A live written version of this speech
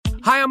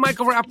Hi, I'm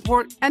Michael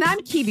Rappaport. And I'm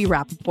Kibi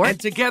Rappaport. And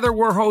together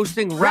we're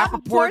hosting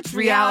Rappaport's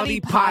Reality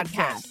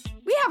Podcast.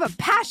 We have a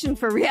passion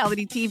for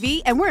reality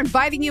TV, and we're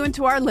inviting you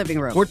into our living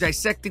room. We're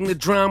dissecting the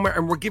drama,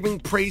 and we're giving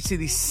praise to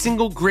the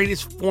single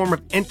greatest form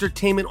of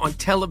entertainment on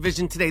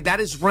television today.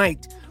 That is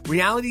right.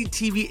 Reality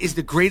TV is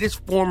the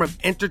greatest form of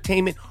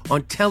entertainment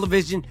on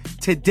television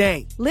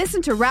today.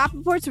 Listen to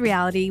Rappaport's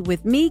Reality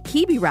with me,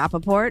 Kibi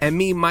Rappaport. And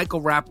me,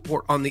 Michael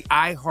Rappaport, on the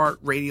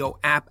iHeartRadio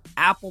app,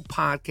 Apple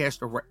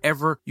Podcast, or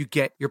wherever you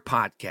get your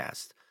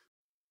podcast.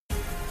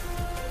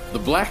 The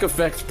Black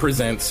Effect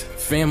presents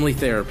Family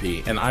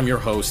Therapy, and I'm your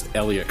host,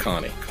 Elliot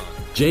Connie.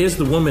 Jay is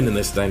the woman in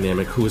this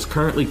dynamic who is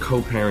currently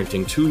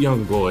co-parenting two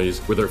young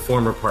boys with her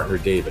former partner,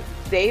 David.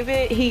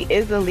 David, he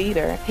is a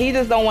leader. He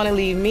just don't want to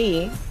leave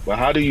me. But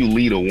how do you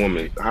lead a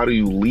woman? How do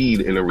you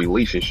lead in a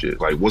relationship?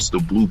 Like, what's the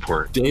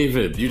blueprint?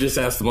 David, you just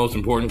asked the most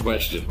important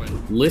question.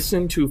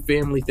 Listen to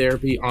Family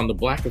Therapy on the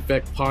Black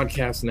Effect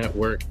Podcast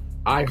Network,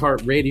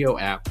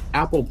 iHeartRadio app,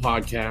 Apple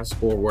Podcasts,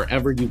 or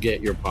wherever you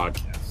get your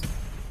podcasts.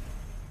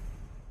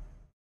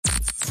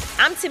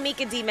 I'm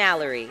Tamika D.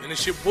 Mallory. And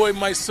it's your boy,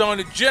 my son,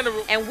 the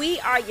General. And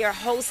we are your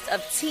hosts of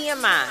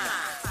TMI.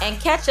 And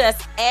catch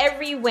us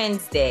every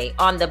Wednesday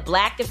on the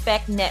Black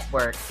Effect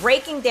Network,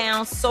 breaking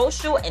down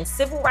social and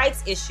civil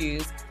rights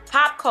issues,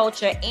 pop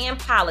culture, and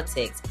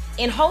politics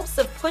in hopes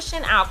of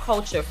pushing our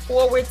culture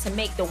forward to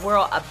make the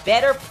world a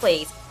better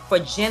place for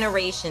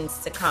generations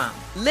to come.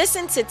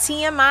 Listen to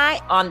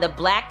TMI on the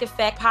Black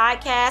Effect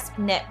Podcast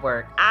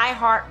Network,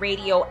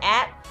 iHeartRadio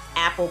app,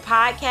 Apple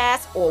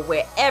Podcasts, or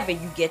wherever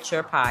you get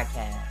your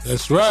podcasts.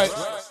 That's right.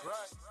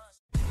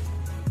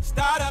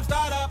 Start up,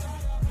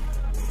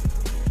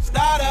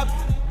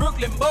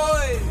 Brooklyn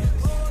boys.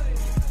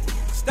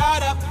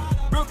 Start up,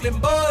 Brooklyn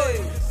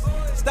boys.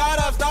 Start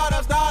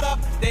up.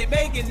 They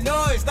making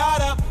noise.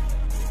 Start up.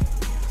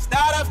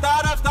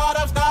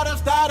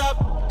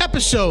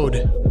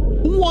 Episode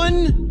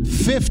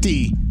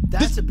 150.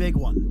 That's a big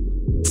one.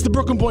 It's the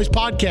Brooklyn Boys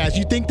podcast.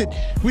 You'd think that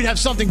we'd have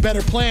something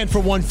better planned for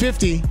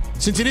 150,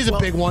 since it is a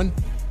big one.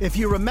 If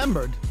you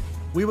remembered,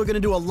 we were going to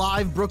do a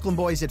live Brooklyn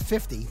Boys at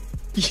 50.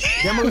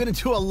 Then we were going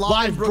to do a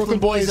live Brooklyn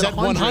Boys at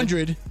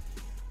 100.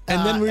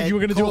 And then we were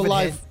going to do a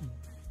live hit.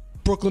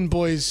 Brooklyn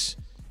Boys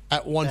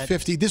at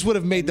 150. This would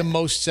have made the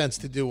most sense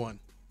to do one.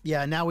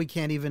 Yeah, now we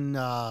can't even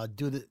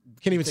do the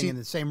thing in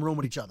the same room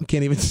with each other.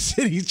 Can't even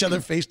sit each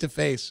other face to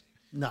face.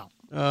 No.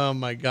 Oh,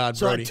 my God,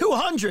 so Brody.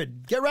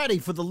 200. Get ready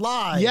for the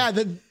live. Yeah,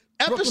 the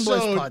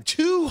episode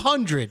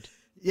 200.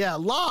 Yeah,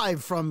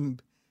 live from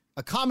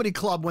a comedy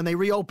club when they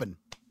reopen.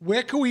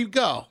 Where can we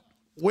go?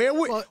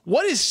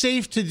 What is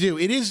safe to do?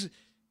 It is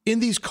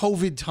in these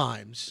COVID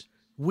times.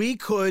 We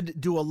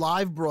could do a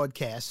live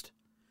broadcast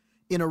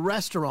in a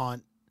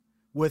restaurant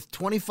with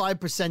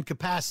 25%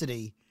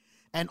 capacity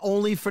and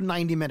only for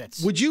 90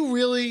 minutes. Would you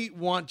really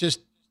want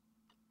just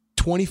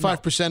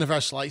 25% of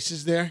our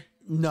slices there?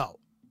 No,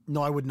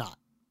 I would not.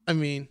 I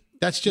mean,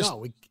 that's just... No,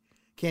 we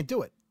can't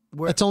do it.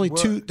 That's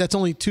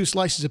only two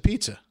slices of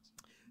pizza.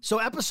 So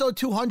episode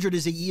 200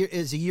 is a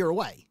year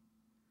away.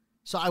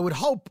 So I would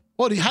hope...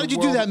 Well, how did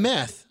you do that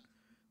math?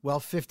 Well,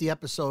 50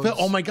 episodes.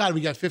 Oh, my God,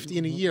 we got 50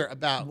 in a year,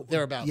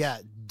 thereabouts. Yeah,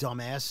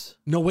 dumbass.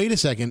 No, wait a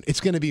second. It's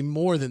going to be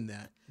more than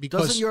that.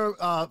 Because doesn't your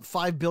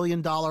 $5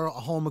 billion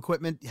home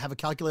equipment have a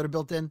calculator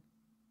built in?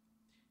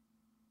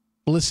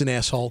 Listen,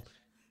 asshole.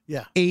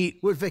 Yeah.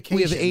 With vacation.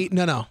 We have 8.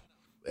 No.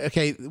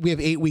 Okay, we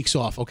have 8 weeks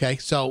off, okay?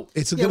 So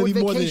it's going to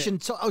be more than...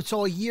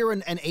 So a year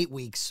and 8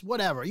 weeks.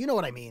 Whatever. You know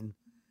what I mean.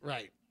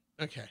 Right.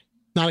 Okay.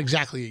 Not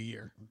exactly a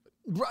year.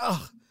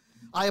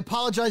 I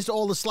apologize to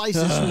all the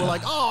slices who were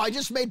like, I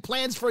just made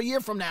plans for a year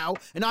from now,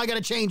 and now I got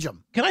to change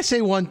them. Can I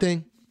say one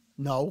thing?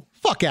 No.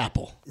 Fuck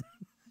Apple.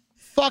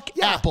 Fuck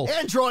Apple.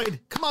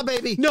 Android. Come on,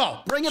 baby. No.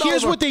 Bring it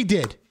Here's over. what they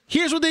did.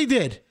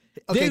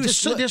 Okay,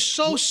 they're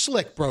so look.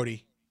 slick,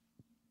 Brody.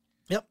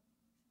 Yep.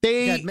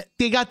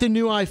 They got the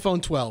new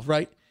iPhone 12,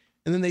 right?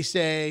 And then they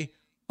say,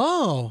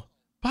 oh,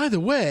 by the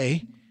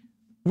way,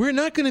 we're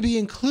not going to be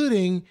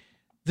including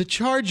the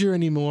charger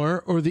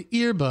anymore or the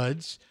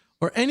earbuds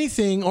or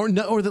anything or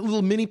the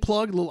little mini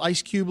plug, little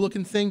ice cube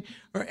looking thing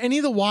or any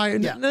of the wire.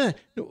 Yeah.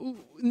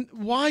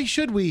 Why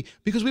should we?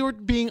 Because we were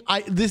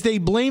they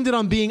blamed it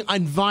on being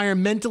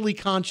environmentally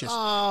conscious.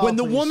 Oh, when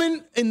the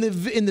woman in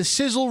the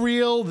sizzle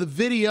reel, the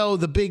video,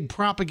 the big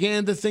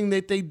propaganda thing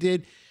that they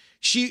did,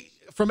 she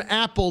from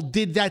Apple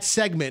did that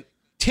segment.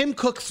 Tim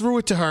Cook threw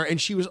it to her, and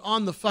she was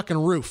on the fucking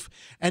roof.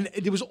 And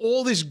there was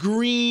all this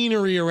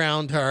greenery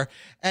around her,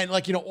 and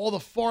all the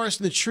forest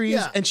and the trees.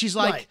 Yeah, and she's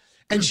like,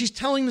 and she's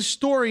telling the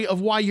story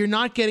of why you're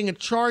not getting a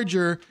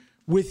charger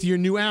with your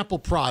new Apple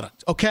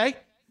product. Okay,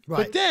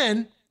 right. But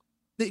then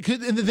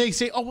they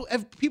say, oh, well,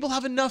 if people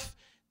have enough.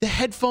 The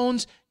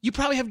headphones, you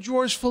probably have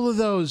drawers full of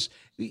those.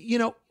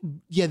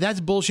 Yeah, that's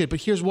bullshit. But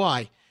here's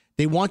why: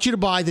 they want you to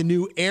buy the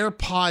new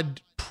AirPod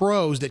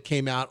Pros that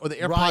came out, or the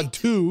AirPod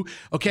 2,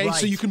 okay? Right.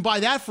 So you can buy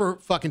that for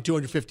fucking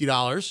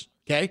 $250,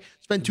 okay?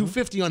 Spend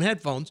 $250 on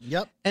headphones.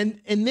 Yep. And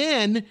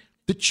then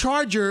The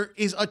charger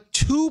is a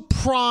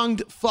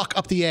 2-pronged fuck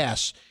up the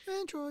ass.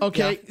 Android.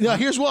 Okay. Yeah. Now,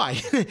 here's why.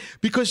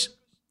 Because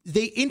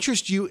they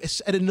interest you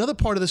at another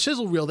part of the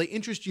sizzle reel. They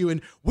interest you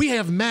in, we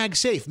have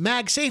MagSafe.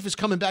 MagSafe is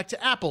coming back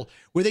to Apple,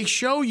 where they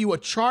show you a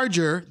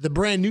charger, the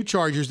brand new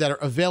chargers that are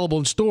available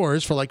in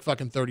stores for like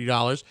fucking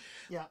 $30.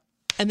 Yeah.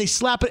 And they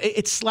slap it.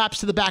 It slaps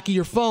to the back of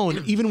your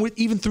phone,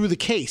 even through the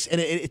case, and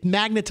it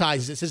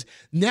magnetizes. It says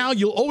now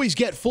you'll always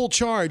get full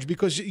charge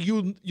because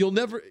you'll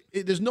never.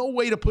 There's no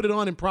way to put it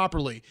on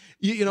improperly.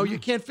 You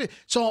can't fit.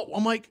 So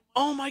I'm like,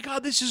 oh my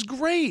god, this is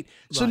great.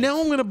 So now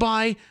I'm going to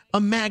buy a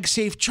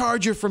MagSafe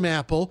charger from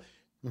Apple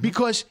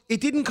because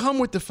it didn't come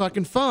with the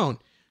fucking phone.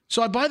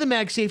 So I buy the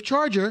MagSafe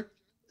charger.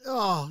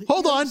 Oh,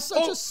 hold on!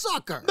 Such a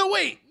sucker. No,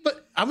 wait,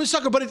 but I'm a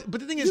sucker. But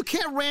the thing is, you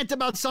can't rant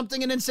about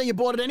something and then say you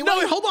bought it anyway. No,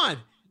 wait, hold on.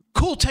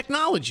 Cool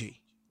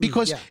technology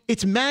because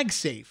it's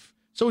MagSafe,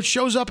 so it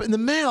shows up in the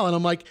mail, and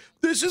I'm like,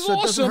 "This is awesome."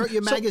 It doesn't hurt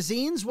your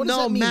magazines. What does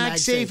that mean?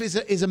 MagSafe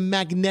is a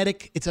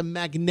magnetic. It's a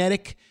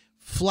magnetic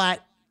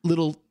flat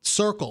little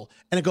circle,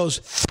 and it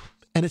goes,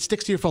 and it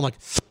sticks to your phone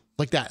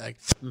like that. Like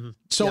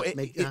so,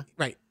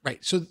 right.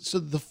 So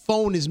the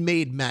phone is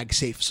made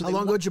MagSafe. So how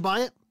long ago did you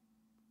buy it?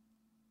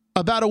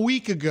 About a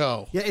week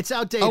ago. Yeah, it's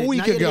outdated. A week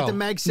now you ago. Get the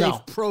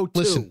MagSafe Pro 2.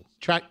 Listen,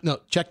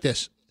 check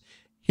this.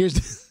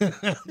 Here's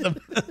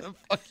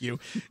fuck you.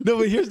 No,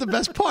 but here's the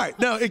best part.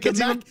 No, it gets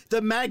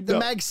the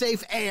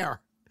MagSafe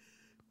Air.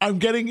 I'm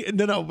getting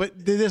but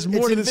there's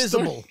more to this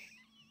story.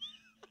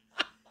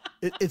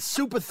 It's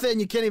super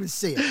thin. You can't even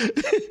see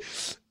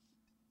it.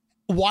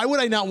 Why would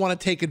I not want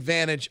to take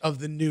advantage of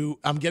the new?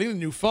 I'm getting the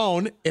new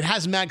phone. It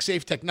has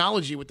MagSafe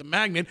technology with the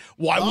magnet.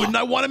 Why wouldn't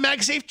I want a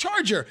MagSafe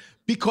charger?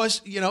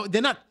 Because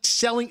they're not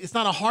selling. It's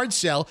not a hard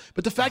sell.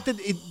 But the fact that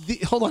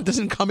it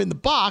doesn't come in the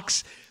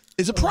box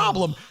is a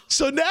problem.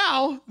 So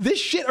now this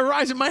shit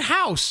arrives at my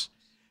house.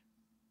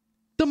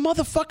 The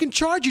motherfucking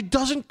charger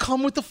doesn't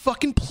come with the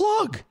fucking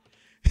plug.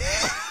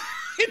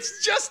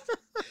 It's just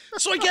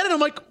so I get it. I'm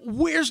like,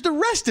 where's the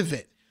rest of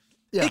it?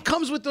 Yeah. It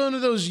comes with one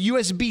of those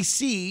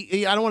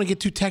USB-C. I don't want to get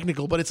too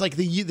technical, but it's like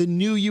the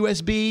new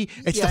USB.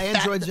 It's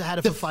Android's had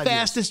it for 5 years. The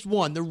fastest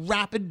one, the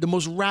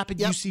most rapid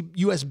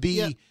USB.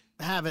 Yep.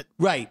 Have it.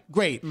 Right,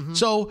 great.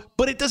 So,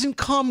 but it doesn't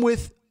come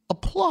with a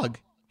plug.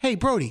 Hey,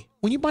 Brody,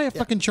 when you buy a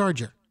fucking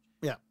charger,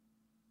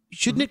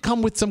 shouldn't it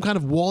come with some kind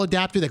of wall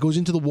adapter that goes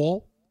into the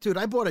wall? Dude,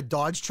 I bought a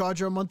Dodge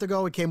Charger a month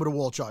ago. It came with a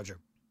wall charger.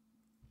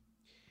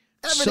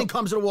 Everything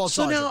comes with a wall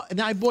charger.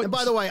 Now I bought. And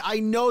by the way, I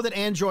know that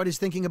Android is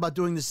thinking about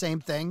doing the same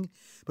thing,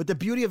 but the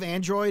beauty of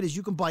Android is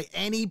you can buy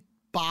any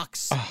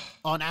box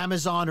on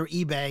Amazon or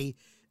eBay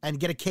and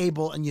get a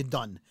cable and you're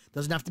done.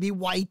 Doesn't have to be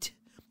white.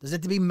 Doesn't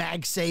have to be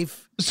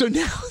MagSafe.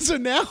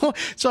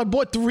 So I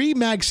bought 3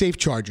 MagSafe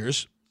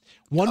chargers.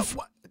 What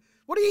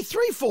are you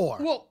 3 for?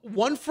 Well,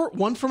 one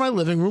for my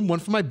living room, one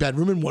for my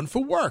bedroom, and one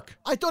for work.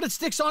 I thought it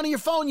sticks onto your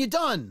phone. You're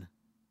done.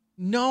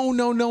 No.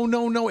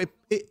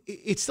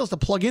 It still has to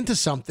plug into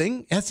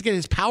something. It has to get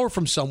its power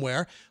from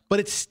somewhere,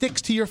 but it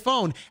sticks to your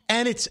phone,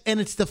 and it's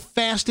the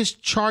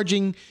fastest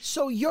charging.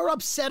 So you're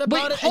upset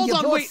about it, and you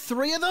bought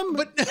 3 of them?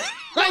 But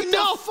what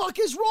the fuck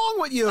is wrong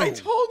with you? I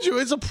told you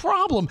it's a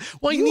problem.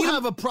 Well, you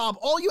have a problem.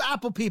 All you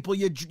Apple people,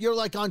 you're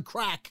like on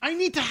crack. I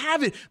need to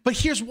have it, but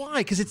here's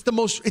why: because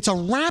it's a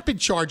rapid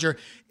charger.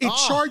 It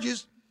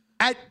charges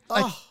at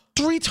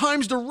 3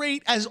 times the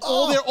rate as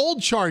all their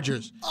old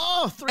chargers.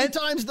 3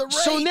 times the rate.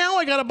 So now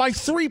I got to buy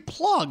 3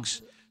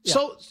 plugs. Yeah.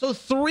 So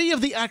 3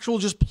 of the actual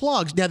just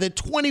plugs. Now they're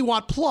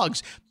 20-watt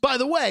plugs. By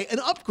the way, an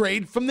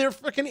upgrade from their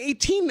freaking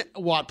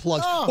 18-watt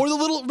plugs. Or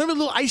remember the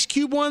little ice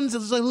cube ones? It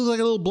looks like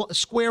a little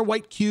square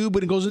white cube,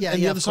 but it goes in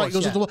the other side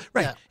goes into the wall.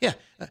 Right. Yeah.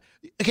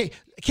 Okay.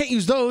 I can't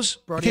use those.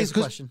 Brody has a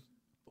question.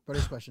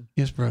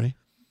 Yes, Brody.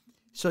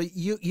 So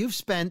you've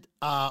spent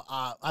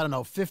I don't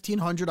know,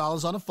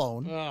 $1,500 on a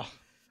phone.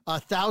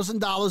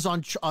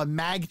 $1,000 on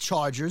mag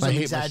chargers. I'm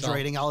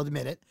exaggerating. I'll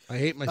admit it. I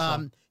hate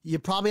myself. You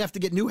probably have to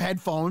get new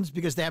headphones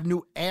because they have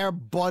new Air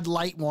Bud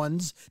Light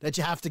ones that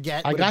you have to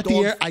get. I got the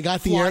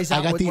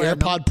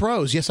AirPod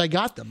Pros. Yes, I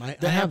got them. I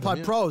have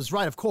AirPod Pros,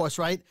 right? Of course,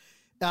 right.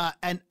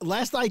 And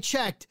last I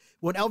checked,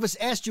 when Elvis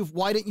asked you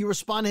why didn't you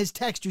respond to his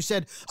text, you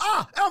said,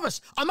 Elvis,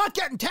 I'm not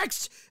getting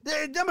texts.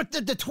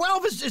 The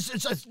 12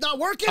 is not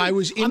working. I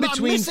was in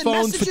between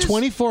phones for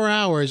 24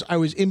 hours. I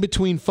was in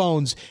between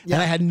phones, and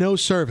I had no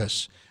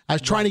service. I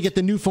was trying to get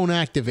the new phone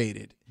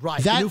activated.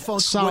 Right, the new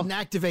phone wouldn't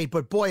activate,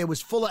 but boy, it was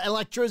full of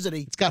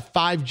electricity. It's got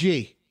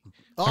 5G.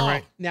 Oh, all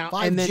right. Now,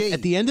 5G. And then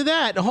at the end of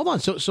that, hold on.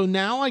 So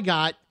now I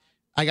got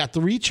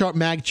 3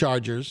 mag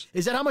chargers.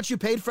 Is that how much you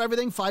paid for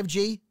everything?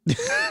 5G?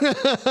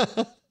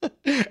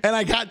 And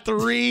I got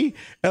 3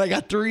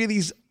 of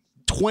these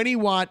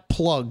 20-watt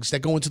plugs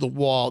that go into the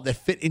wall that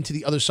fit into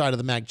the other side of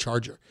the mag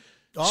charger.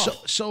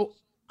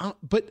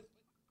 But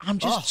I'm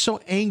just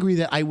so angry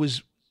that I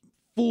was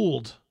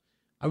fooled.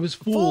 I was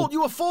fooled.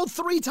 You were fooled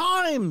 3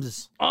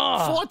 times.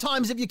 4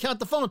 times if you count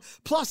the phone.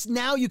 Plus,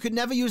 now you could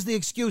never use the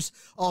excuse,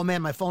 oh,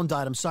 man, my phone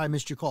died. I'm sorry I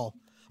missed your call.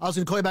 I was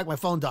going to call you back. My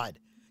phone died.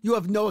 You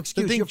have no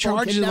excuse. The thing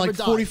charges in like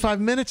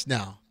 45 minutes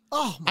now.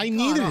 Oh, my I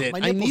needed it. My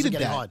I needed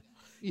that. Hard.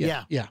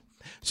 Yeah.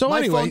 So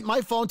anyway,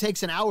 my phone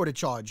takes an hour to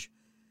charge.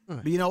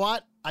 But you know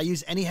what? I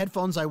use any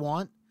headphones I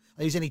want.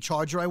 I use any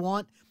charger I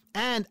want.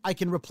 And I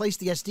can replace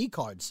the SD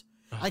cards.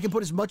 I can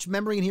put as much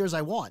memory in here as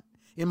I want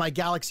in my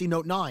Galaxy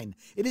Note 9.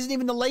 It isn't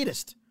even the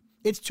latest.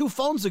 It's 2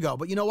 phones ago.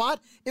 But you know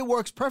what? It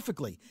works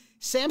perfectly.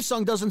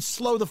 Samsung doesn't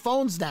slow the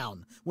phones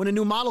down when a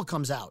new model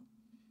comes out.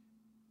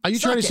 Are you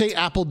trying to say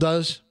Apple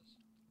does?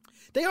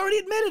 They already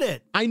admitted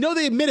it. I know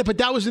they admit it, but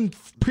that was in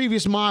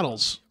previous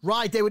models.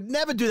 Right. They would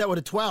never do that with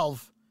a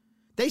 12.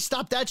 They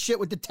stopped that shit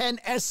with the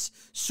 10S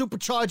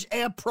Supercharged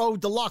Air Pro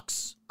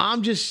Deluxe.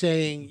 I'm just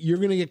saying you're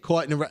going to get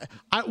caught in a...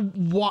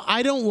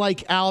 I don't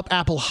like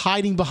Apple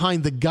hiding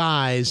behind the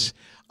guise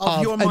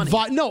of your money.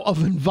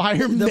 Of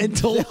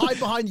environmental... They hide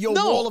behind your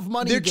wall of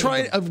money. They're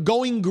trying of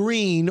going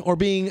green or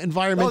being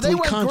environmentally they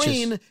went conscious.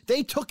 Green.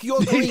 They took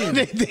your green.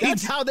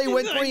 That's how they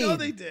went green. I know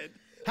they did.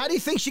 How do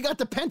you think she got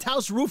the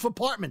penthouse roof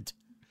apartment?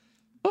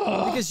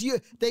 Because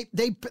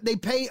they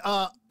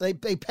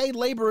pay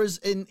laborers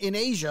in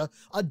Asia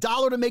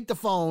 $1 to make the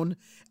phone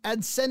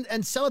and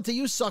sell it to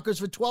you suckers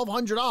for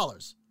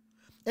 $1,200,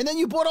 and then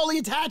you bought all the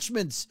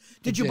attachments.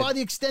 Did you buy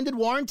the extended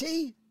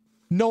warranty?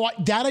 No,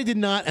 that I did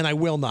not, and I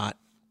will not.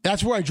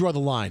 That's where I draw the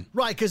line.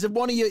 Right, because if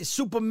one of your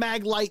Super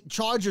Mag Light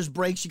chargers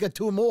breaks, you got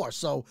 2 more.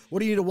 So what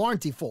do you need a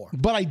warranty for?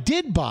 But I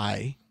did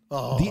buy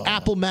the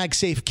Apple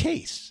MagSafe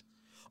case.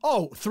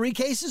 Oh, 3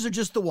 cases or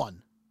just the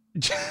one?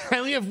 I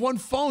only have 1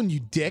 phone, you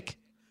dick.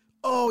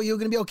 Oh, you're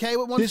going to be okay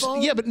with one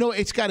phone? Yeah, but no,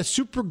 it's got a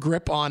super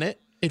grip on it.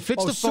 It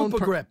fits the phone.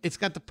 Super grip. It's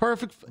got the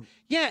perfect.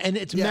 And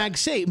it's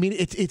MagSafe. I mean,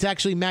 it's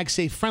actually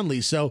MagSafe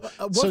friendly. So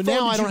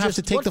now I don't have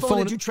to take the phone. What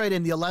phone did you trade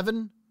in? The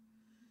 11?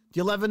 The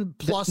 11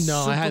 Plus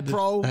Super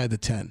Pro? I had the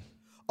 10.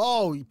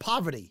 Oh,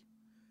 poverty.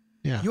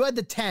 Yeah. You had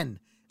the 10.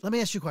 Let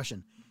me ask you a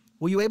question.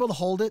 Were you able to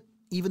hold it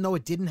even though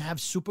it didn't have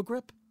super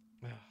grip?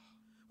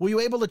 Were you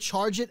able to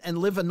charge it and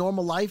live a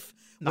normal life?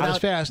 Not as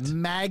fast.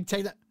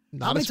 Take that.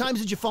 How many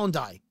times did your phone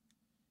die?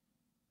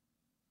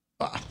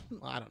 I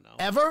don't know.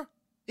 Ever?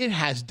 It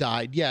has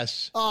died,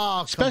 yes.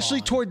 Oh,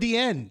 especially toward the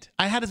end.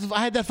 I had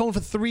that phone for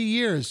 3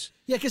 years.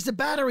 Yeah, because the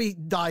battery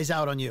dies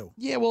out on you.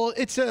 Yeah, well,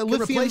 it's a lithium.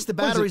 You can replace the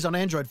batteries on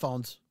Android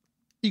phones.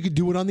 You could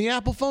do it on the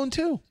Apple phone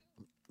too.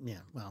 Yeah,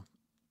 well,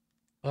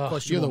 of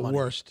course you're the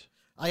worst.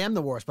 I am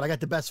the worst, but I got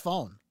the best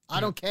phone. I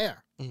don't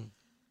care.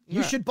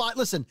 You should buy.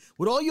 Listen,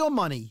 with all your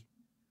money,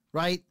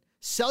 right?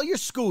 Sell your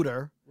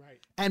scooter,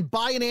 and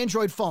buy an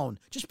Android phone.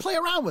 Just play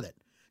around with it.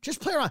 Just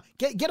play around.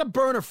 Get a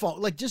burner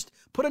phone. Like, just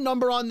put a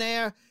number on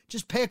there.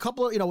 Just pay a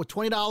couple of, with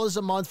 $20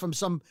 a month from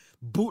some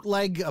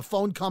bootleg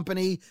phone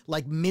company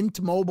like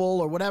Mint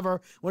Mobile or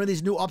whatever. One of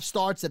these new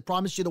upstarts that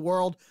promise you the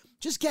world.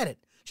 Just get it.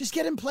 Just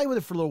get it and play with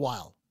it for a little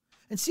while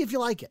and see if you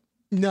like it.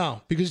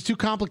 No, because it's too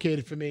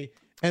complicated for me.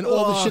 And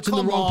all the shit's in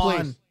the wrong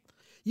place.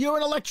 You're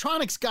an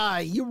electronics guy.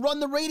 You run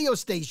the radio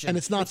station. And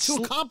it's not too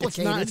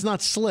complicated. It's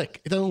not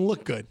slick. It doesn't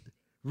look good.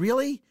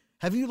 Really?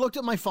 Have you looked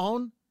at my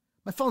phone?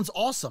 My phone's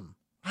awesome.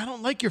 I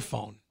don't like your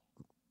phone.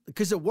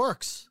 Because it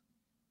works.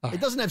 It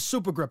doesn't have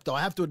super grip, though,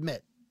 I have to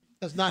admit.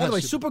 Does not By the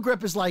way, super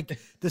grip is like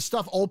the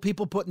stuff old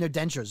people put in their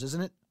dentures,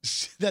 isn't it?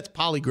 That's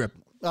polygrip.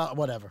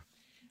 Whatever.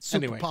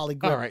 Super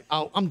polygrip. All right.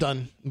 I'm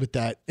done with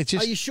that. It's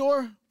just. Are you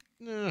sure?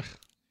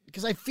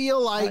 Because I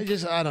feel like.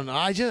 I don't know.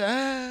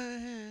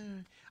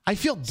 I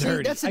feel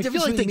dirty. That's the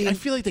difference between me. I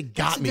feel like they got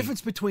me. That's the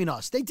difference between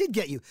us. They did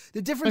get you.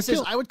 The difference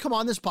is I would come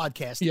on this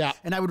podcast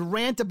and I would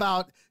rant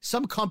about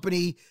some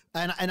company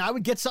and I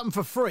would get something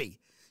for free.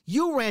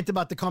 You rant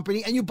about the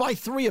company and you buy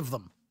 3 of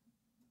them.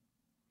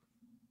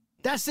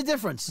 That's the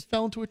difference. I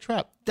fell into a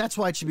trap. That's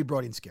why it should be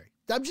Brody and Skeery.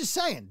 I'm just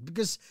saying,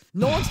 because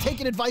no one's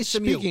taking advice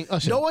from you.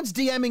 No one's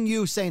DMing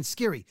you saying,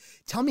 Skeery,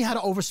 tell me how to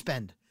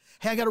overspend.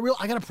 Hey, I got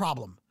a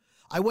problem.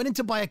 I went in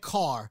to buy a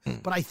car,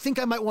 but I think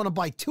I might want to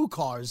buy 2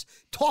 cars.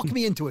 Talk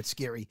me into it,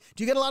 Skeery.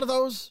 Do you get a lot of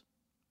those?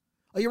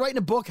 Are you writing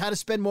a book, How to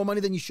Spend More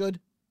Money Than You Should?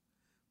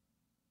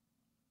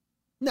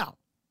 No.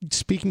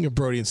 Speaking of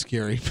Brody and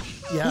Skeery,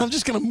 I'm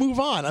just going to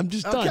move on. I'm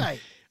just done. Okay.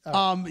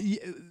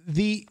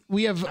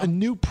 We have a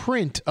new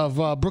print of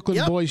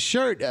Brooklyn Boys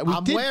shirt.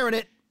 I'm wearing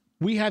it.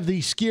 We have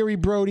the Skeery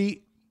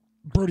Brody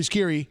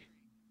Skeery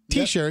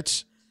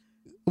t-shirts.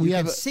 You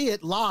can see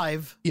it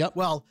live. Yep.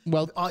 Well,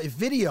 a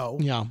video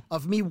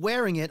of me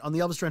wearing it on the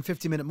Elvis Duran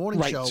 15-minute morning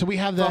show. So we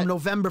have that from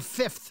November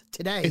 5th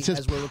today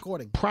as we're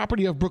recording.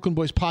 Property of Brooklyn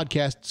Boys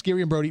podcast,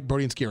 Skeery and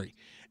Brody and Skeery.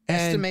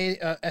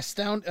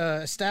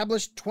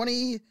 Established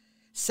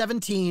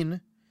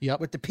 2017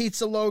 with the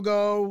pizza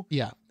logo.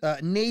 Yeah.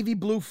 Navy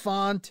blue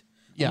font.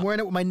 Yeah. I'm wearing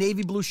it with my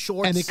navy blue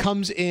shorts. And it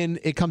comes in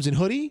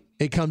hoodie.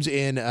 It comes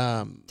in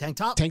tank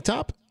top.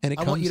 And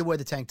I want you to wear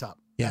the tank top.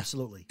 Yeah.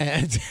 Absolutely.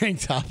 And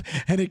tank top.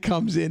 And it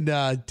comes in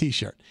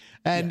t-shirt.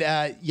 And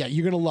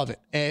you're gonna love it.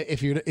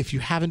 If you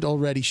haven't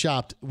already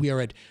shopped, we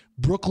are at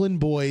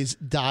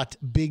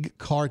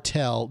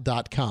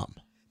brooklynboys.bigcartel.com.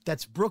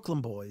 That's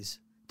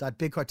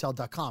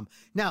brooklynboys.bigcartel.com.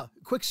 Now,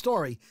 quick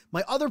story.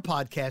 My other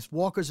podcast,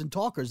 Walkers and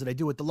Talkers, that I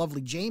do with the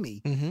lovely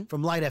Jamie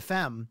from Light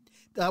FM,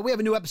 we have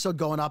a new episode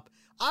going up,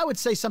 I would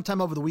say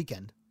sometime over the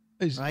weekend.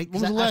 Right?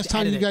 When was the last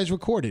time you guys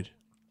recorded?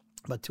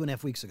 about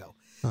 2.5 weeks ago.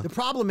 The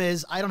problem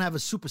is I don't have a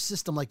super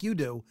system like you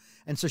do,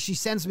 and so she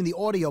sends me the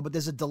audio, but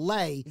there's a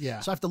delay, so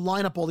I have to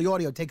line up all the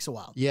audio. It takes a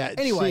while. Yeah.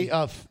 Anyway, see,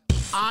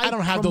 I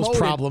don't have those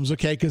problems,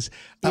 okay? Because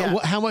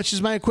how much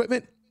is my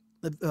equipment?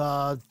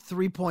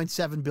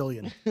 3.7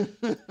 billion.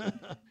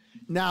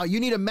 Now you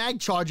need a mag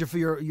charger for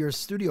your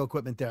studio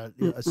equipment there,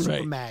 a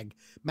super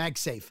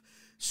MagSafe.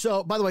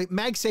 So, by the way,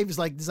 MagSafe is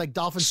like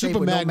Dolphin Safe.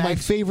 Super Mag, my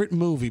favorite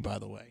movie, by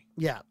the way.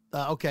 Yeah.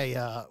 Okay.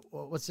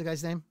 What's the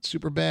guy's name?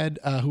 Superbad.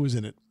 Who was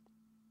in it?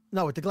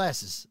 No, with the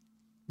glasses.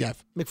 Yeah.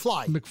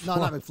 McFly. No,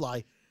 not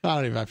McFly.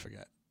 I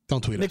forget.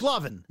 Don't tweet us.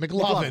 McLovin.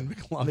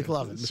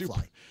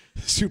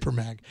 Super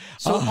Mag.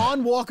 So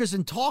on Walkers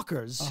and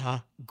Talkers,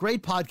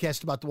 great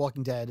podcast about The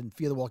Walking Dead and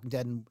Fear the Walking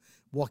Dead and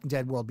Walking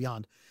Dead World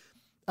Beyond.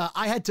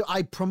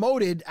 I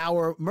promoted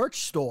our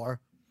merch store,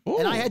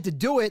 and I had to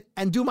do it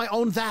and do my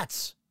own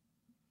That's.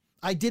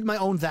 I did my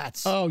own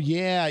That's. Oh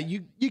yeah,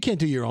 you can't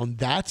do your own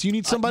That's. You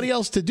need somebody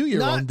else to do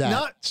your own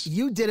That's.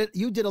 You did it.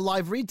 You did a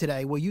live read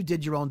today where you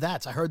did your own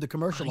That's. I heard the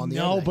commercial on the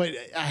other day. No, but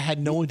I had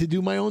no one to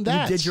do my own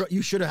That's.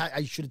 You should have.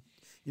 I should have.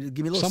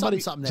 Give me a little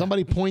something there.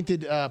 Somebody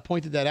pointed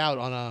that out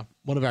on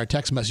one of our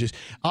text messages.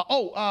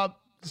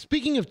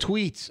 Speaking of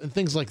tweets and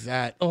things like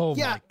that. Oh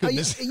yeah, my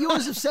goodness. Are you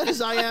as upset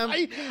as I am?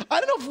 I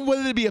don't know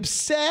whether to be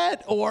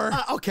upset or.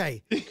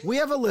 Okay, we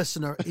have a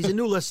listener. He's a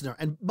new listener,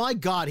 and my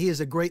God, he is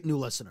a great new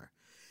listener.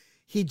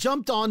 He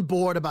jumped on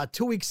board about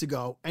 2 weeks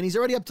ago, and he's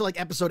already up to like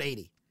episode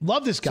 80.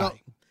 Love this guy.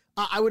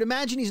 So, I would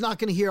imagine he's not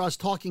going to hear us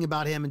talking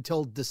about him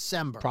until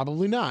December.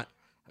 Probably not.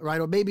 Right,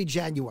 or maybe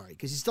January,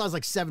 because he still has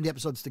like 70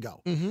 episodes to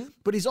go. Mm-hmm.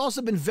 But he's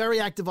also been very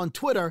active on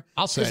Twitter.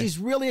 I'll say. Because he's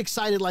really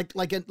excited like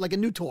a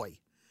new toy.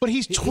 But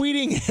he's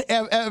tweeting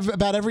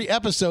about every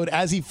episode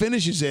as he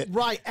finishes it.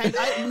 Right,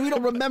 and we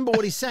don't remember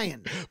what he's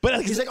saying.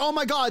 But he's like, oh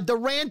my God, the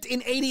rant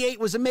in 88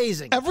 was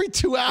amazing. Every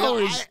 2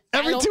 hours,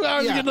 you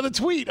get another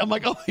tweet. I'm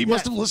like, oh, he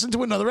must have listened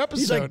to another episode.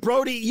 He's like,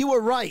 Brody, you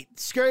were right.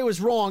 Skeery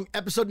was wrong,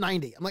 episode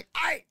 90. I'm like,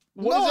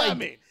 what does that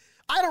mean?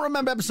 I don't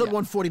remember episode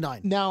 149.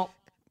 Now,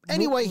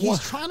 anyway, he's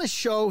trying to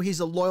show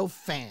he's a loyal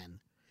fan,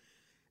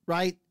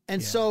 right?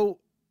 And so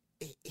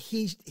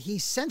he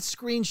sent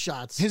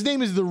screenshots. His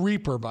name is The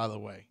Reaper, by the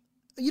way.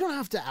 You don't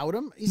have to out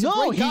him. He's a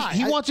great guy.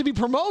 He wants to be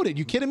promoted.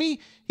 You kidding me?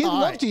 He'd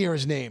love to hear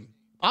his name.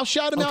 I'll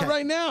shout him out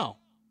right now.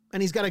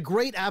 And he's got a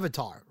great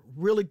avatar.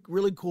 Really,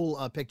 really cool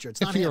picture.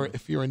 It's not him.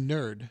 If you're a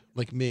nerd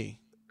like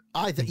me.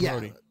 I think,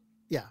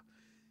 yeah.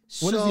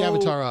 What is the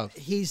avatar of?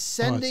 He's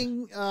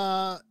sending,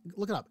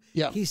 look it up.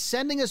 Yeah. He's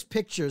sending us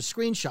pictures,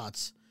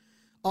 screenshots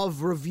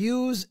of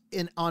reviews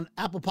on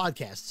Apple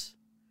Podcasts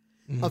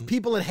of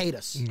people that hate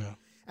us. Yeah.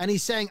 And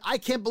he's saying, I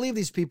can't believe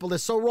these people. They're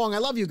so wrong. I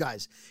love you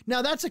guys.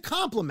 Now that's a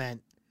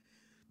compliment,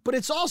 but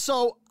it's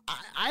also,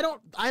 I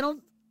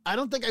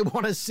don't think I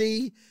want to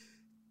see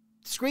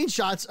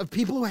screenshots of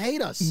people who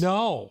hate us.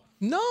 No.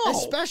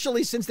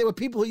 Especially since they were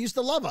people who used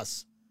to love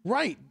us.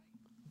 Right.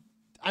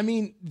 I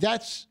mean,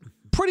 that's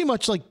pretty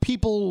much like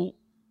people.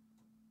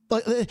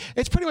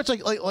 It's pretty much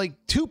like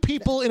two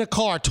people in a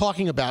car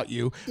talking about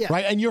you,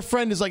 right? And your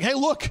friend is like, "Hey,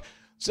 look,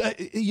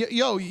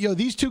 yo,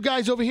 these two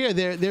guys over here,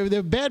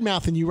 they're bad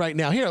mouthing you right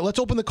now. Here, let's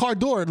open the car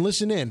door and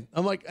listen in."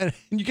 I'm like, and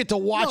you get to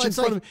watch in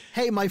front of.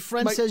 Hey, my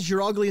friend says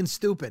you're ugly and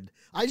stupid.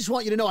 I just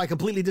want you to know I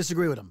completely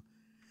disagree with him.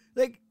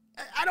 Like,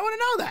 I don't want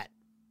to know that.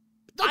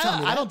 Don't tell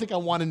me that. I don't think I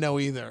want to know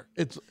either.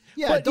 It's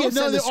there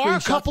are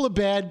a couple of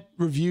bad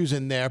reviews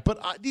in there, but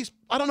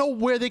I don't know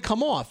where they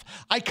come off.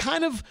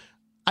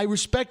 I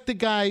respect the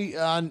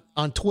guy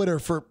on Twitter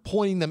for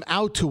pointing them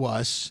out to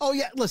us. Oh,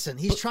 yeah. Listen,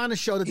 he's trying to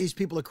show that these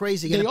people are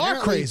crazy. They are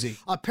crazy.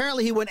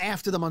 Apparently, he went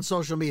after them on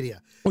social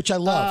media. Which I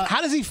love.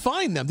 How does he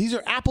find them? These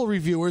are Apple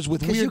reviewers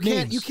with weird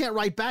names. You can't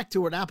write back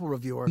to an Apple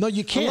reviewer. No,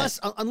 you can't.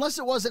 Unless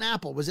it was an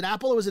Apple. Was it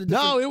Apple or was it a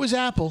different? No, it was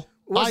Apple.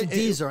 It wasn't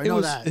Deezer. I know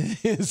that.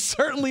 It's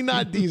certainly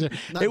not Deezer.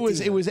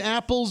 It was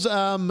Apple's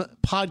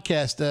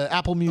podcast,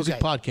 Apple Music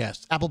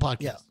podcast. Apple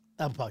Podcast. Yeah,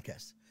 Apple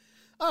Podcast.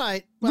 All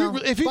right. Well,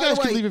 if you guys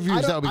could leave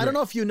reviews, that would be great. I don't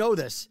know if you know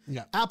this.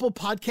 Yeah. Apple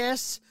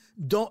Podcasts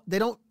don't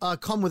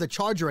come with a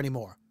charger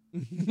anymore.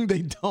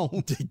 They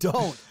don't. They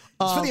don't.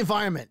 It's for the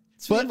environment.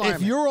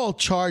 If you're all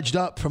charged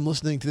up from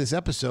listening to this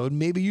episode,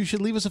 maybe you should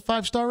leave us a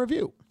 5-star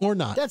review or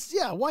not.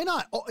 Why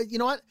not? Oh, you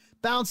know what?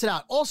 Balance it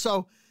out.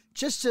 Also,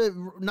 just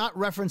to not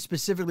reference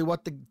specifically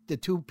what the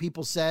two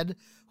people said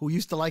who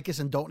used to like us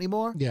and don't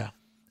anymore. Yeah.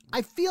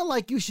 I feel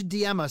like you should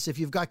DM us if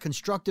you've got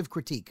constructive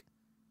critique.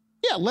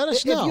 Yeah, let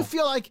us know. If you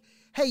feel like,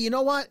 hey, you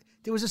know what?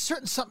 There was a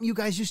certain something you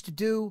guys used to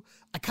do.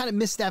 I kind of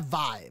missed that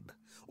vibe.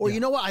 Or you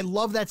know what? I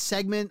love that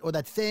segment or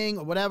that thing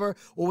or whatever.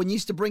 Or when you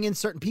used to bring in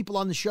certain people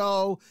on the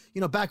show,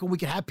 back when we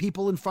could have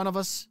people in front of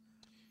us.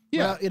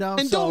 Yeah.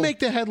 And don't make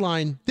the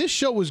headline, this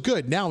show was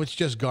good. Now it's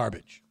just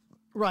garbage.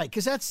 Right.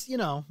 Because that's,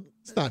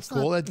 it's not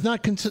cool. It's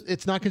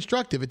not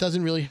constructive. It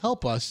doesn't really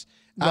help us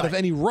out of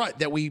any rut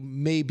that we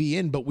may be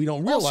in, but we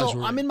don't realize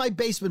also, I'm in my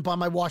basement by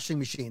my washing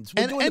machines.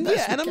 I'm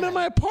in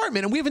my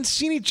apartment, and we haven't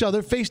seen each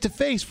other face to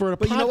face for a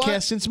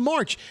podcast since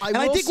March.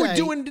 I think we're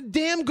doing a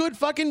damn good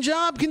fucking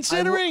job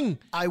considering.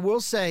 I will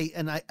say,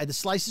 and the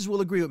Slices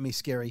will agree with me,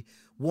 Skeery,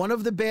 one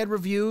of the bad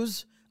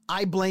reviews,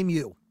 I blame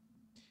you.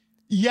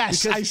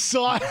 Yes, I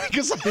saw it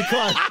because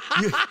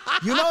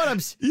you know what I'm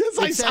saying.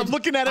 Yes, I'm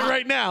looking at it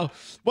right now.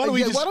 Why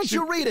don't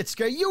you read it,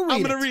 Skeery? You read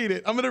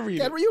it. I'm going to read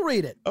it. Yeah, you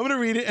read it. I'm going to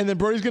read it, and then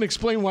Brody's going to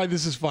explain why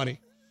this is funny.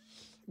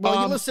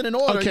 Well, you listen in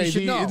order. Okay, you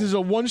should know. This is a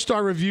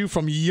 1-star review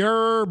from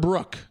Yer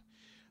Brook.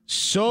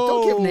 So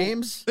don't give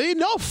names.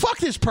 No, fuck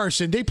this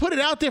person. They put it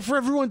out there for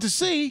everyone to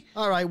see.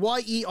 All right,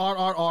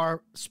 YERRR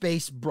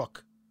space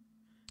Brook.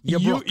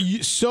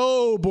 You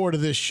so bored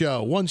of this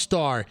show. 1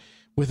 star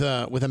with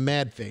a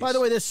mad face. By the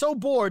way, they're so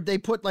bored they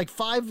put like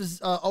 5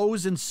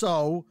 O's in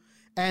so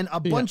and a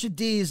bunch of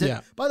D's.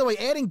 By the way,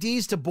 adding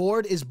D's to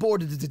bored is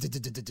bored.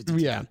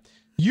 Yeah.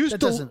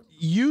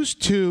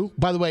 Used to,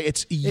 by the way,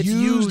 it's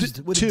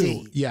used with to. A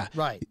D. Yeah.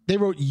 Right. They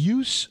wrote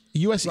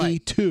USE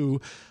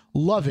to.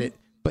 Love it.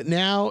 But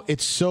now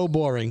it's so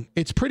boring.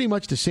 It's pretty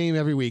much the same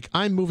every week.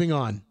 I'm moving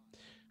on.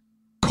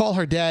 Call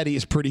Her Daddy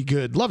is pretty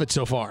good. Love it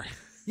so far.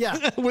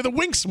 Yeah. With a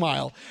wink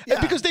smile. Yeah.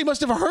 Because they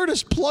must have heard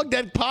us plug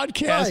that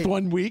podcast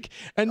one week.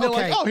 And they're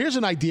like, oh, here's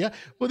an idea.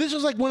 Well, this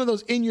was like one of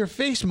those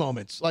in-your-face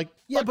moments. Like,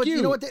 yeah, but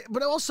you know what?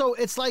 But also,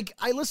 it's like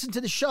I listen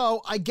to the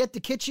show. I get the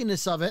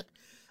kitschiness of it.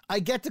 I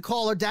get the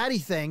Call Her Daddy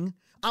thing.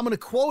 I'm going to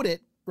quote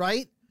it,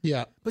 right?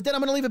 Yeah. But then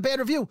I'm going to leave a bad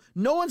review.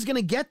 No one's going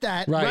to get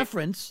that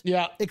reference.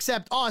 Yeah.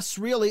 Except us,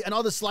 really, and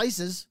other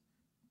slices.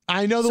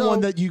 I know the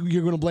one that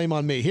you're going to blame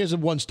on me. Here's a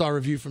 1-star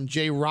review from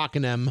Jay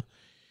Rockenham.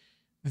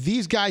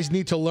 These guys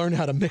need to learn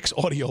how to mix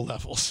audio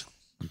levels.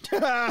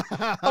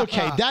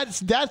 Okay,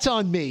 that's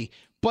on me.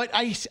 But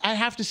I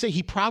have to say,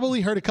 he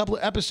probably heard a couple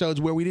of episodes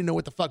where we didn't know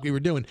what the fuck we were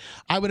doing.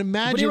 I would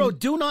imagine. But he wrote,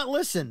 do not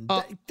listen.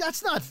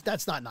 That's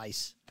not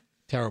nice.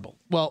 Terrible.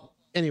 Well,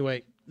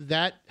 anyway,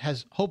 that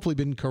has hopefully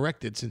been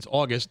corrected since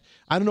August.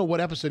 I don't know what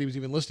episode he was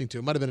even listening to.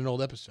 It might have been an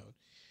old episode.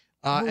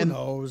 Who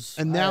knows?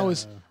 And now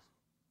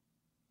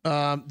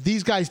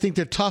these guys think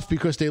they're tough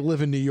because they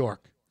live in New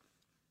York.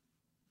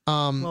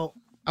 Well,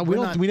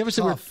 we never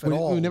said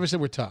we never said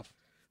we're tough.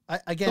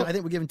 I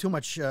think we're giving too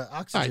much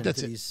oxygen to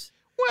these.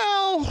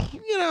 Well,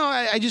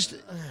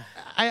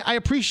 I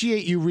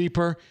appreciate you,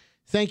 Reaper.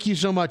 Thank you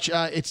so much.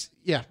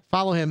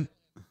 Follow him.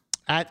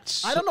 I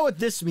don't know what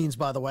this means,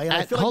 by the way.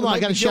 Hold on, I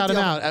got to shout him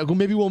out.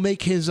 Maybe we'll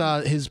make his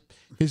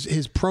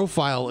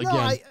profile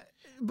again.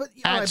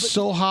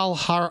 Sohal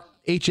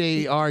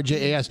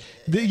Harjas.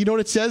 You know what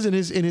it says in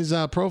his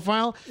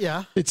profile?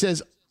 Yeah. It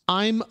says,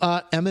 I'm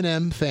a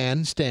Eminem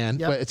fan, Stan,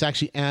 but it's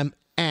actually An.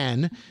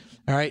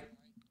 All right.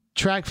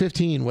 Track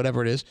 15,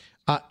 whatever it is.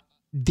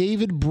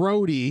 David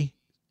Brody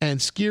and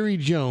Skeery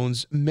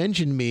Jones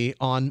mentioned me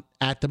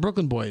at the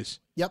Brooklyn Boys.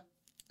 Yep.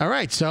 All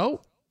right.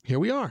 So here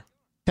we are.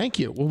 Thank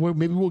you. Well,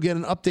 maybe we'll get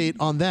an update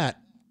on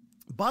that.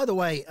 By the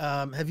way,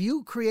 have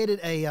you created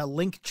a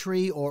link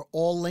tree or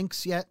all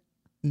links yet?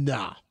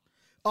 Nah.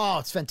 Oh,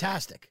 it's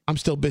fantastic. I'm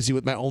still busy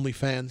with my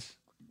OnlyFans.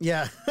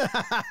 Yeah.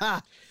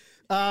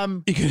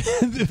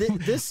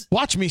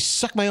 Watch me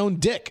suck my own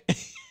dick.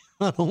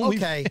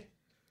 Okay.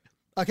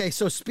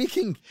 So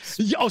speaking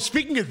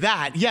of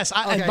that, yes.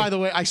 And by the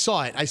way, I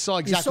saw it. I saw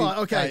exactly. You saw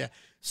it? Okay. Yeah.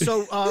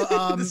 So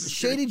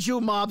Shady Jew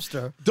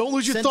Mobster. Don't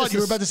lose your thought. You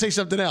were about to say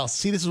something else.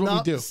 See, this is what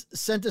we do.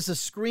 Sent us a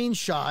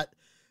screenshot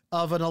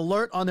of an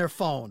alert on their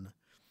phone.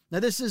 Now,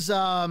 this is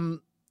a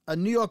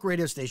New York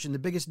radio station, the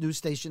biggest news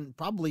station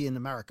probably in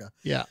America.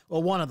 Yeah.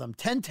 Or one of them.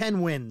 1010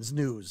 Wins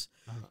News.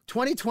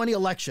 2020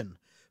 election.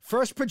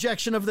 First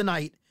projection of the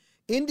night.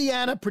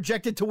 Indiana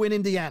projected to win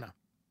Indiana.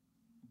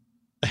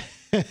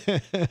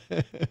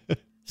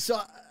 So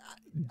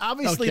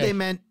obviously they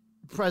meant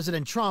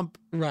President Trump,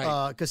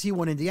 right? Because he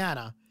won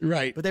Indiana,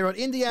 right? But they wrote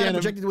Indiana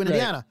projected to win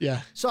Indiana.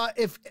 Yeah. So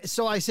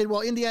I said,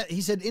 well, Indiana. He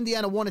said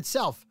Indiana won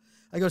itself.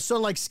 I go, sort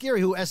of like Skeery,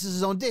 who S's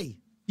his own D.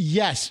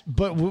 Yes,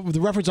 but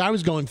the reference I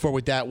was going for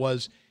with that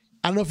was,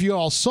 I don't know if you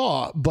all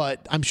saw,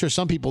 but I'm sure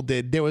some people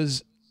did. There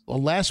was a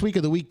last week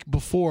or the week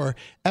before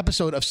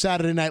episode of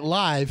Saturday Night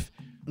Live.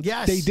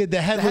 Yes, they did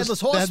the headless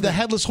horseman. The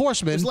headless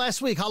horseman. It was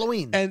last week,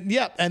 Halloween. And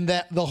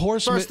the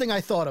horseman. First thing I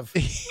thought of.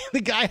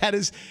 The guy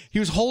he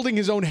was holding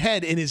his own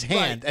head in his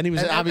hand, and he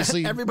was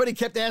obviously. Everybody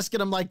kept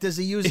asking him, like, does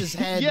he use his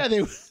head?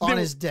 on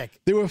his dick?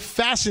 They were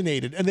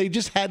fascinated, and they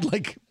just had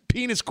like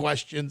penis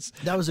questions.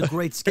 That was a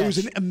great sketch. It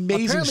was an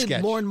amazing Apparently,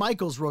 sketch. Lorne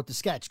Michaels wrote the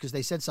sketch because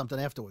they said something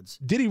afterwards.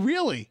 Did he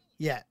really?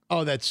 Yeah.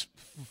 Oh, that's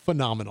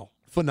phenomenal.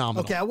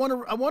 Phenomenal. Okay, I want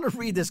to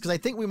read this because I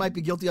think we might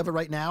be guilty of it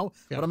right now,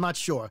 but I'm not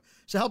sure.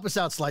 So help us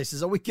out,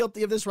 Slices. Are we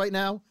guilty of this right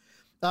now?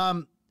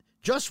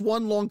 Just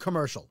one long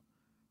commercial.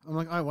 I'm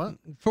like, all right, what?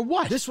 For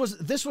what? This was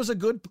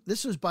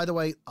by the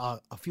way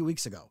a few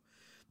weeks ago.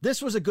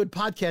 This was a good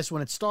podcast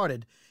when it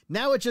started.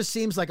 Now it just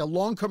seems like a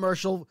long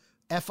commercial,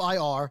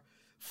 FIR,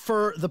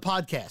 for the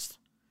podcast.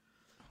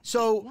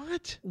 So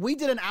what? We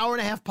did an hour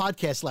and a half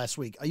podcast last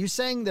week. Are you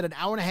saying that an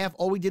hour and a half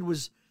all we did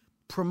was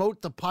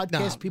promote the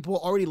podcast people were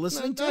already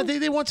listening to?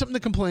 They want something to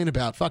complain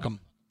about. Fuck them.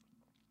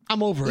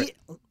 I'm over it.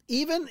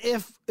 Even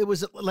if it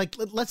was like,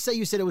 let's say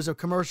you said it was a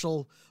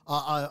commercial,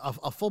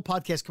 a full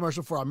podcast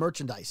commercial for our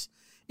merchandise.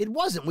 It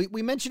wasn't.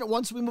 We mention it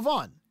once, we move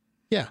on.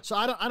 Yeah. So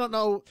I don't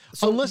know.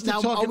 So Unless they're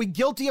now, talking- are we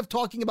guilty of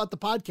talking about the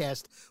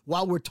podcast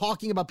while we're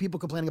talking about people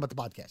complaining about the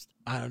podcast?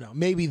 I don't know.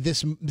 Maybe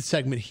this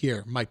segment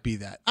here might be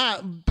that.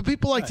 But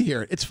people like to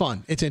hear it. It's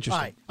fun. It's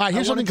interesting. All right.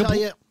 Here's I wanna something tell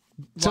you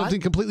something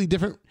completely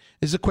different.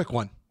 This is a quick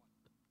one.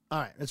 All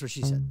right, that's what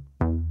she said.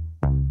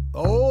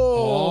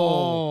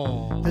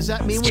 Oh. Does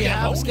that mean we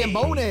have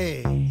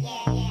Scamboni?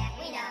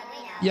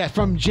 Yeah,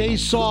 from J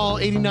Saul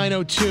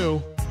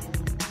 8902.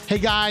 Hey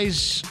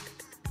guys,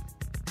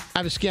 I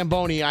have a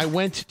Scamboni. I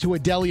went to a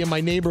deli in my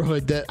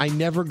neighborhood that I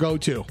never go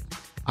to.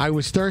 I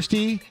was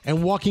thirsty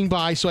and walking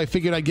by, so I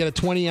figured I'd get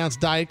a 20-ounce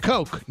Diet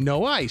Coke.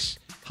 No ice.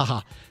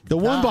 Haha. The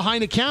one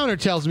behind the counter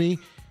tells me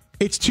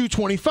it's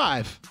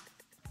 $2.25.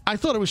 I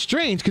thought it was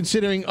strange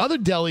considering other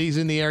delis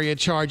in the area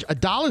charge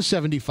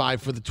 $1.75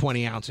 for the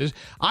 20 ounces.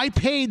 I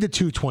paid the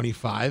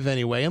 $2.25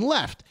 anyway and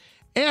left.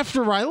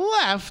 After I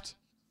left,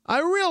 I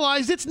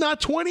realized it's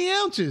not 20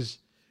 ounces.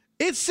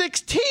 It's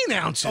 16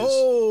 ounces.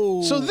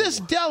 Oh. So this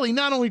deli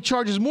not only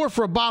charges more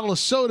for a bottle of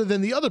soda than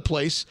the other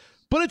place,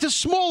 but it's a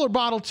smaller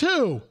bottle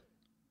too.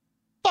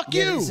 Fuck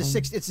you. It's a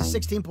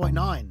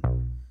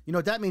 16.9. You know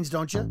what that means,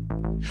 don't you?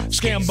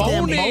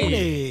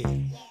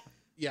 Scamboni.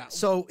 Yeah.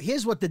 So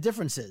here's what the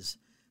difference is.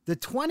 The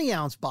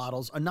 20-ounce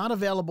bottles are not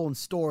available in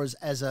stores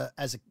as a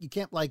you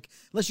can't, like,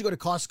 unless you go to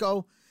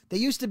Costco. They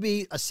used to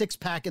be a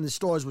 6-pack in the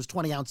stores was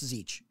 20 ounces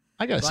each.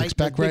 I got a right?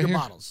 6-pack The right bigger here.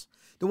 bottles.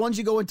 The ones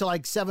you go into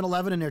like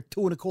 7-Eleven and they're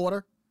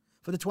 2.25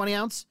 for the 20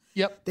 ounce.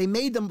 Yep. They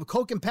made them,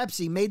 Coke and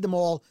Pepsi made them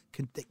all,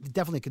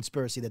 definitely a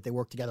conspiracy that they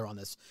work together on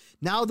this.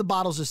 Now the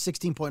bottles are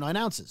 16.9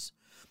 ounces.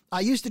 I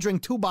used to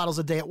drink 2 bottles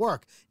a day at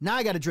work. Now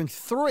I got to drink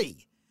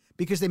 3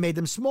 because they made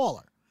them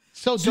smaller.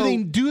 So do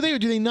they or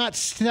do they not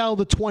sell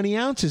the 20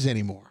 ounces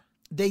anymore?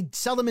 They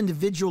sell them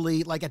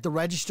individually, like at the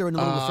register in the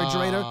little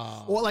refrigerator.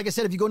 Or like I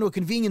said, if you go into a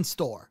convenience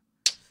store,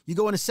 you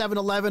go into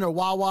 7-Eleven or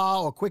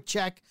Wawa or Quick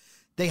Check,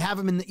 they have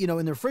them in the,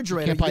 in the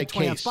refrigerator. You can't buy get a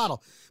 20 ounce case.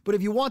 bottle. But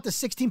if you want the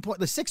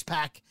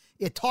 6-pack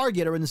at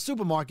Target or in the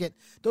supermarket,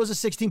 those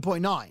are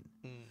 16.9.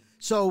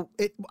 So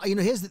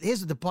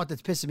here's the part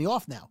that's pissing me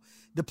off now.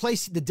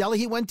 The deli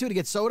he went to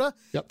get soda,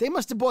 they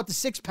must have bought the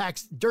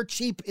 6-packs dirt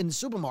cheap in the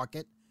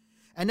supermarket,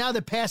 and now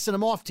they're passing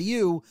them off to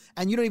you,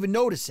 and you don't even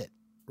notice it,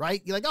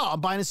 right? You're like, oh,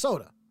 I'm buying a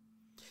soda.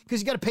 Because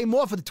you got to pay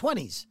more for the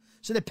 20s.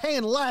 So they're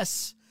paying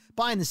less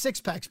buying the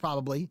 6-packs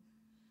probably,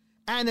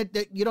 and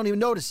you don't even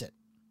notice it.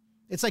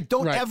 It's like,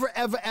 don't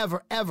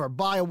ever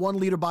buy a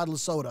 1-liter bottle of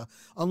soda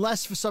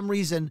unless for some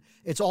reason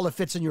it's all that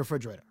fits in your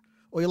refrigerator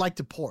or you like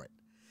to pour it.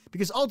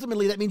 Because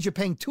ultimately that means you're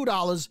paying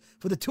 $2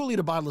 for the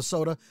 2-liter bottle of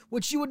soda,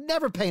 which you would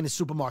never pay in a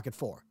supermarket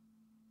for.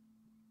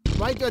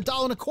 Right? They're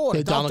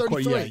 $1.25,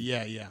 $1.33.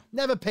 Yeah.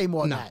 Never pay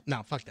more than that.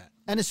 No, fuck that.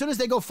 And as soon as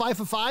they go 5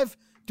 for $5,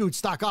 dude,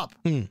 stock up.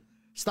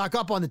 Stock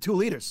up on the 2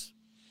 liters.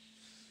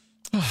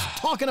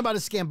 Talking about a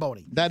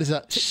Scamboni. That is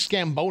a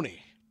Scamboni.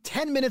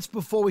 10 minutes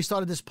before we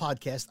started this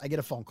podcast, I get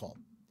a phone call.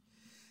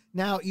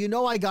 Now,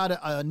 I got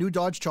a new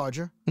Dodge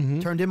Charger,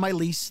 turned in my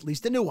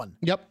leased a new one.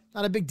 Yep.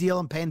 Not a big deal.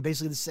 I'm paying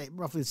basically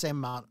roughly the same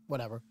amount,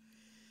 whatever.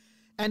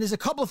 And there's a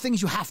couple of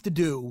things you have to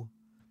do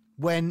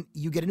when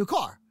you get a new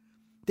car.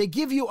 They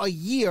give you a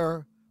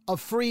year of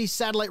free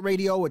satellite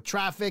radio with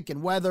traffic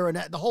and weather and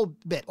the whole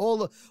bit, all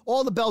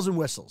the bells and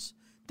whistles.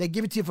 They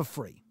give it to you for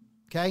free,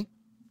 okay?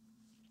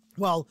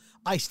 Well,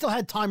 I still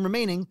had time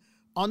remaining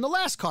on the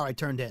last car I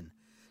turned in.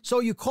 So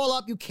you call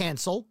up, you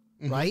cancel,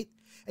 right?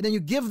 And then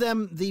you give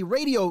them the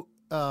radio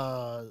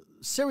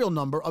serial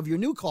number of your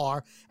new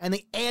car, and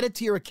they add it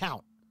to your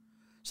account.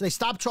 So they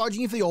stop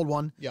charging you for the old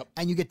one,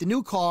 and you get the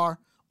new car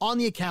on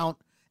the account,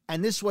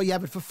 and this way you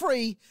have it for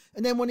free.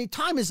 And then when the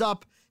time is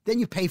up, then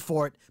you pay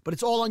for it, but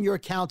it's all on your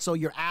account, so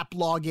your app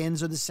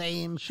logins are the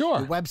same. Sure.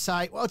 Your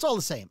website, well, it's all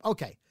the same.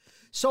 Okay.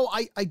 So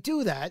I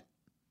do that.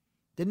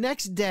 The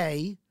next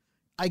day,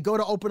 I go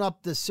to open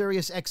up the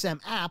Sirius XM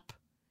app,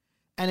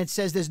 and it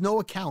says there's no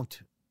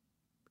account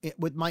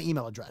with my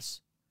email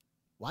address.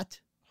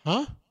 What?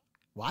 Huh?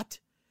 What?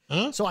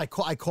 Huh? So I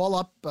call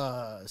up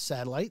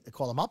Satellite. I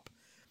call them up,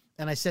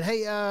 and I said,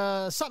 hey,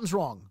 something's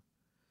wrong.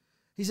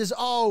 He says,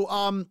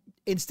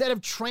 instead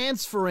of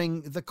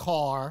transferring the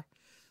car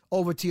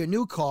over to your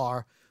new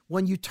car,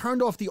 when you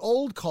turned off the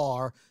old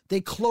car,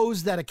 they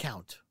closed that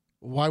account.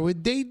 Why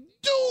would they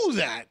do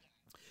that?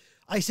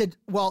 I said,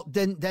 well,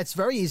 then that's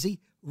very easy.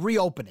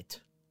 Reopen it.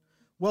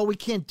 Well, we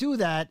can't do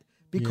that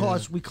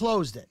because we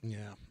closed it.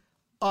 Yeah.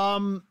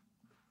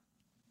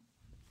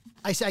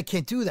 I said, I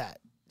can't do that.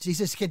 So he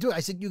says, can't do it.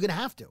 I said, you're going to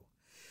have to.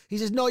 He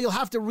says, no, you'll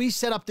have to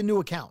reset up the new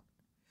account.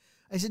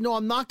 I said, no,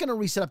 I'm not going to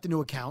reset up the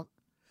new account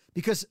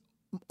because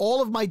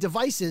all of my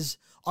devices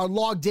are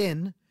logged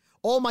in.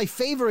 All my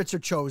favorites are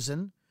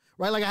chosen,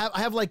 right? Like I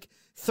have like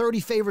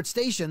 30 favorite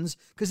stations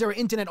because they're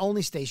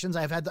internet-only stations.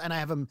 I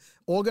have them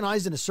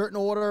organized in a certain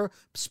order,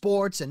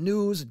 sports and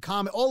news and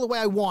comment, all the way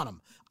I want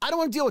them. I don't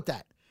want to deal with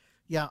that.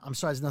 Yeah, I'm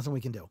sorry, there's nothing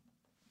we can do.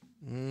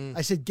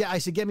 I said,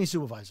 get me a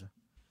supervisor.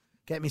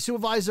 Get me a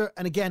supervisor.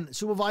 And again,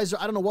 supervisor,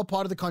 I don't know what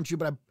part of the country,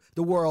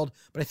 the world,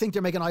 but I think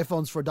they're making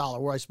iPhones for $1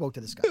 where I spoke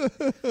to this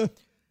guy.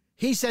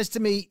 He says to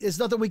me, there's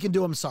nothing we can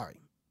do. I'm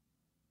sorry.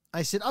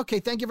 I said, okay,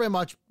 thank you very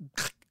much.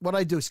 What did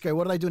I do, Skeery?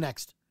 What did I do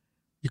next?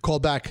 You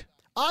called back.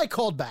 I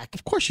called back.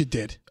 Of course you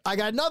did. I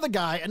got another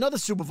guy, another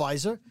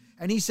supervisor,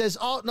 and he says,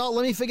 oh, no,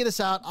 let me figure this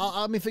out.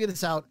 Let me figure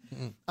this out.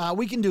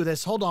 We can do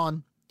this. Hold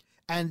on.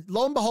 And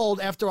lo and behold,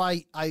 after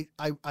I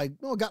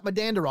got my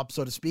dander up,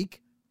 so to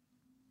speak,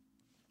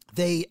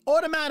 they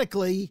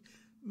automatically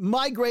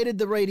migrated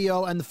the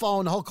radio and the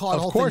phone, the whole car,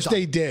 the whole thing. Of course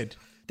they did.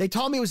 They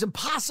told me it was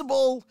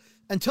impossible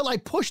until I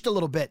pushed a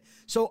little bit.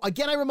 So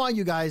again, I remind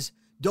you guys,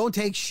 don't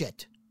take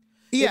shit.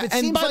 Yeah, if it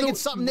seems like it's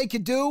something they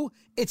could do,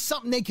 it's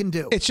something they can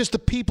do. It's just the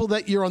people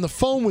that you're on the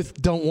phone with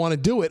don't want to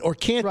do it or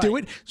can't do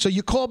it. So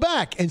you call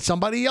back and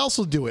somebody else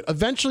will do it.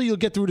 Eventually you'll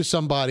get through to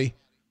somebody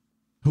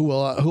who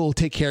will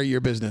take care of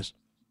your business.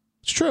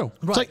 It's true.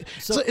 Right.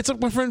 It's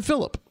like my friend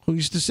Philip, who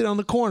used to sit on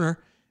the corner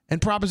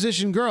and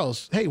proposition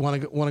girls. Hey,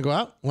 want to go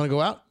out? Want to go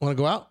out? Want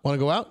to go out? Want to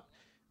go out?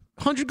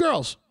 100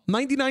 girls.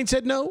 99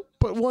 said no,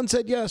 but one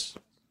said yes.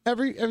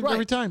 Every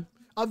time.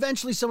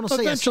 Eventually someone will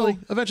say yes.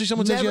 Eventually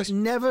someone says yes.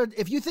 Never,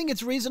 if you think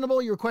it's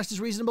reasonable, your request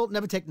is reasonable,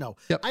 never take no.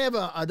 Yep. I have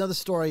another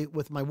story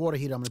with my water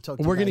heater I'm going to talk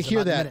to We're you guys going to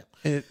hear about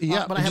in a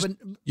minute. But I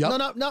haven't.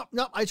 Yep.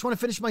 No. I just want to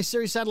finish my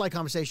Sirius satellite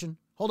conversation.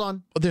 Hold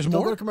on. Oh, there's Don't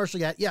more? go to commercial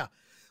yet. Yeah.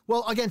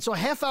 Well, again, so a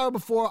half hour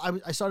before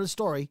I started the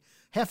story,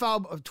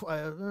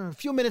 a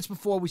few minutes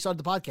before we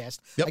started the podcast,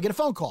 I get a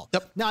phone call.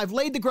 Yep. Now, I've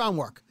laid the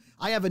groundwork.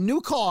 I have a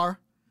new car.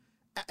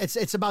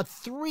 It's about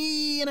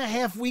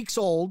 3.5 weeks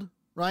old,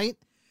 right?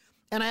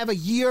 And I have a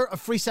year of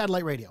free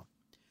satellite radio.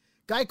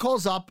 Guy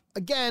calls up.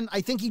 Again,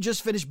 I think he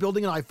just finished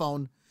building an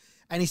iPhone.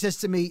 And he says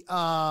to me,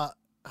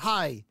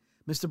 hi,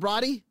 Mr.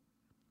 Brody?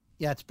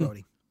 Yeah, it's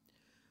Brody.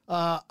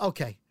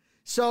 Okay.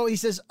 So he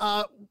says,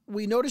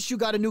 we noticed you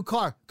got a new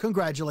car.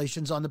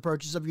 Congratulations on the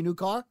purchase of your new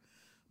car.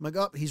 I'm like,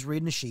 oh, he's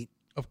reading a sheet.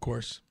 Of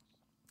course.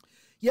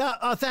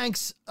 Yeah,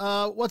 thanks.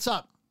 What's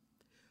up?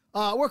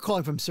 We're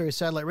calling from Sirius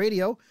Satellite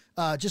Radio.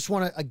 Just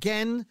want to,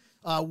 again,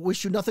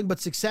 wish you nothing but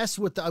success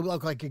with the,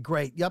 okay,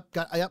 great. Yep.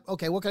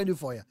 Okay. What can I do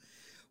for you?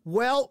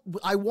 Well,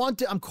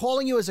 I'm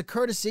calling you as a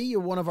courtesy.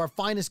 You're one of our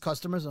finest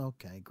customers.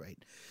 Okay,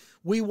 great.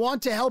 We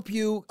want to help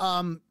you,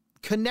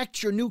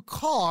 connect your new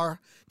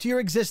car to your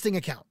existing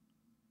account.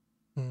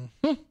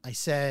 Mm-hmm. I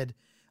said,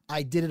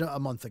 I did it a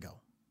month ago.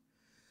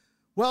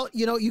 Well,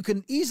 you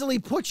can easily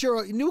put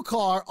your new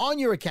car on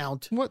your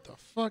account. What the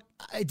fuck?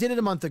 I did it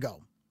a month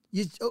ago.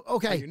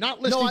 Okay. You're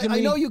not listening to me. I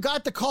know you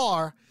got the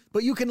car,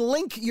 but you can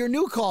link your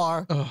new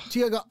car to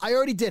your. I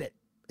already did it.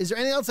 Is there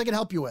anything else I can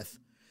help you with?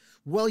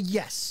 Well,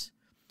 yes.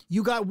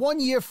 You got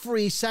 1 year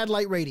free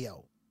satellite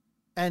radio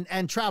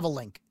and travel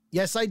link.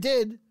 Yes, I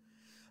did.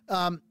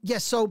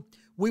 Yes, so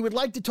we would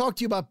like to talk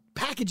to you about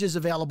packages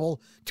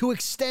available to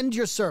extend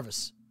your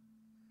service.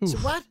 So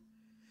what?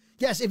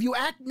 Yes, if you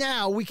act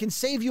now, we can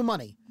save you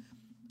money.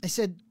 I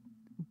said,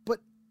 but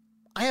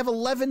I have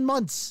 11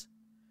 months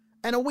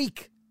and a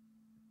week.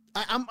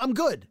 I'm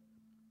good.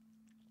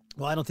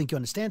 Well, I don't think you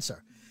understand,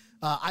 sir.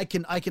 I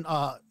can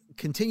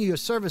continue your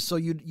service so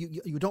you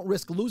don't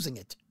risk losing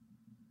it.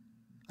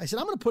 I said,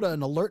 I'm going to put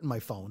an alert in my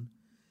phone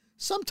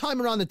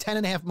sometime around the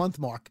 10.5 month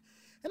mark,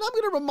 and I'm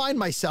going to remind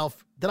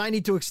myself that I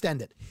need to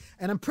extend it.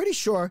 And I'm pretty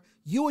sure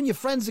you and your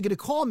friends are going to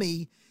call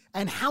me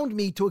and hound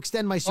me to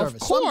extend my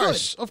service.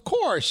 Of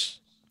course.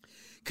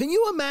 Can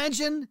you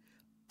imagine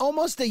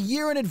almost a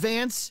year in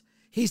advance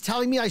he's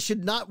telling me I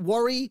should not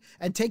worry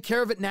and take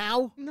care of it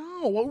now?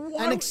 No.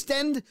 And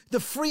extend the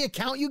free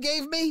account you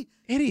gave me?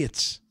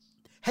 Idiots.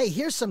 Hey,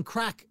 here's some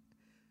crack.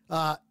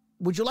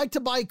 Would you like to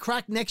buy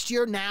crack next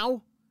year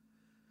now?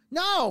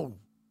 No.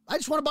 I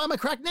just want to buy my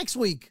crack next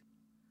week.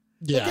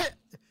 Yeah.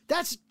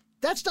 That's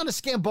not a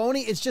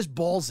scamboni. It's just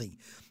ballsy.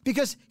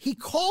 Because he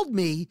called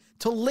me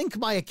to link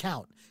my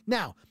account.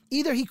 Now,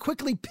 either he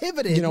quickly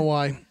pivoted. You know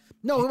why?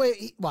 No,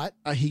 wait, what?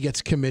 He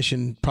gets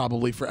commission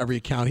probably for every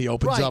account he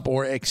opens up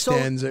or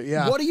extends.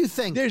 So, what do you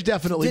think? There's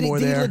definitely more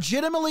there. Did he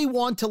legitimately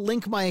want to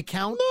link my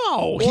account?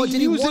 No. Or did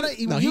he want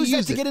to use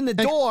that to get in the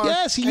door?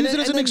 Yes, he used it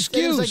as an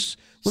excuse.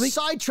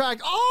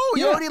 Sidetrack. Oh,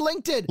 you already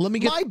linked it.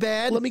 My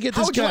bad. Let me get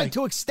How this would guy. you like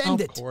to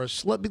extend it? Of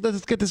course.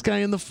 Let's get this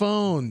guy on the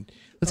phone.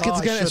 Let's get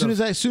this guy.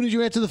 As soon as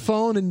you answer the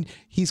phone and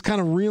he's kind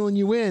of reeling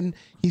you in,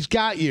 he's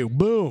got you.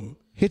 Boom.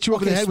 Hit you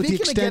over the head with the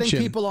extension. Speaking of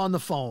getting people on the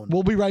phone.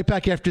 We'll be right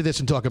back after this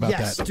and talk about that.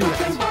 Yes, do that.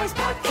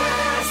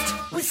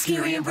 Podcast with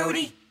Skeery and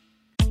Brody.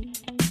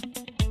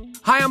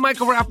 Hi, I'm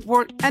Michael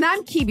Rappaport. And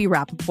I'm Kibi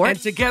Rappaport. And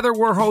together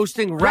we're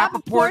hosting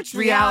Rappaport's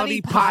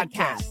Reality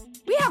Podcast.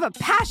 We have a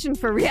passion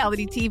for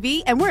reality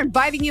TV, and we're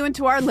inviting you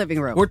into our living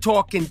room. We're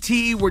talking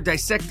tea, we're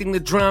dissecting the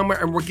drama,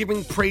 and we're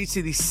giving praise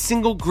to the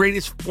single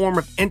greatest form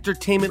of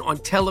entertainment on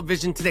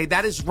television today.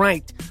 That is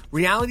right.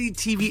 Reality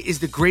TV is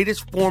the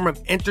greatest form of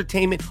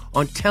entertainment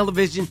on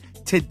television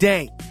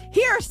today.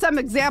 Here are some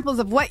examples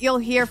of what you'll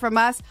hear from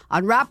us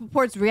on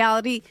Rappaport's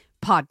Reality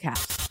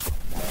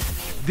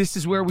Podcast. This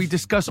is where we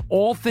discuss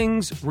all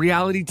things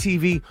reality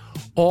TV,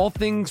 all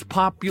things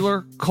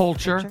popular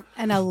culture.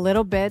 And a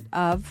little bit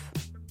of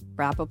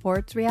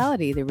Rappaport's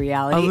reality, the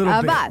reality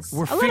of us.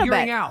 We're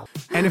figuring out.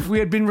 And if we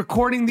had been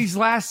recording these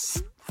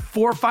last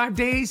 4 or 5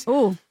 days,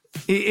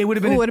 It would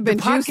have been. Ooh, it would have been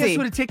the podcast juicy.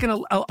 would have taken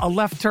a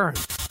left turn.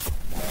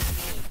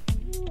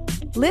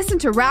 Listen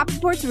to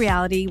Rappaport's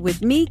Reality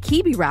with me,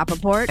 Kibi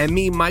Rappaport. And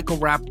me, Michael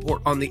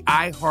Rappaport, on the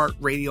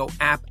iHeartRadio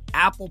app,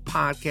 Apple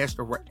Podcast,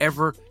 or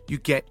wherever you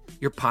get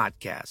your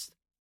podcast.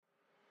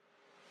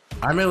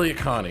 I'm Elliot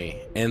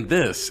Connie, and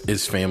this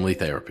is Family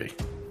Therapy.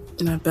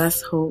 My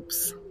best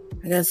hopes,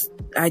 I guess,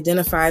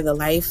 identify the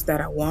life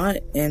that I want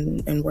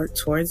and work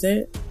towards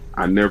it.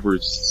 I never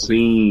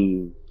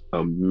seen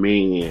a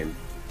man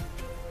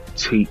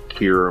take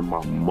care of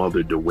my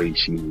mother the way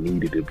she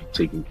needed to be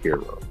taken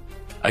care of.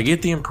 I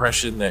get the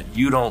impression that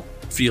you don't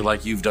feel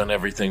like you've done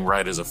everything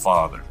right as a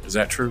father. Is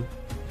that true?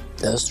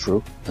 That's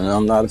true, and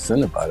I'm not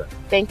offended by that.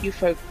 Thank you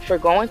for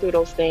going through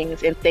those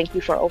things, and thank you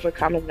for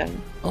overcoming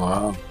them.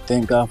 Wow.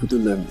 Thank God for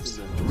deliverance.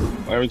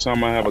 Every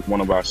time I have one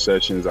of our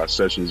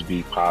sessions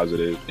be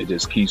positive. It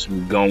just keeps me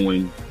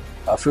going.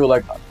 I feel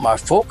like my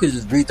focus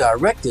is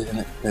redirected in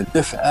a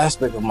different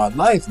aspect of my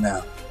life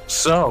now.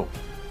 So,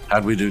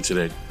 how'd we do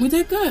today? We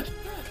did good.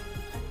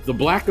 The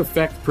Black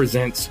Effect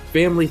presents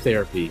Family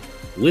Therapy.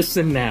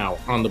 Listen now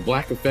on the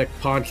Black Effect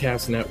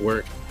Podcast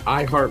Network,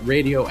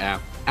 iHeartRadio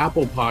app,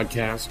 Apple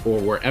Podcasts,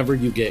 or wherever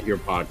you get your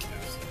podcasts.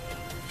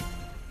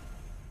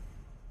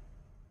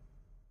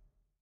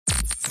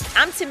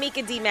 I'm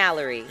Tamika D.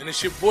 Mallory. And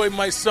it's your boy,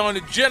 my son,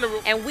 the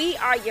General. And we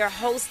are your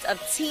hosts of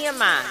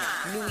TMI.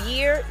 New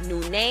year, new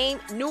name,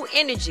 new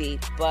energy,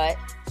 but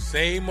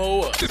Same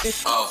old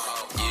us.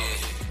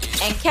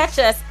 And catch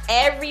us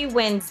every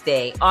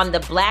Wednesday on the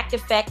Black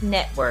Effect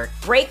Network,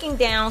 breaking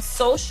down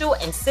social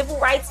and civil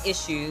rights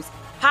issues,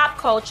 pop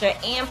culture,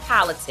 and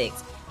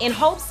politics in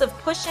hopes of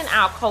pushing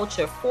our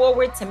culture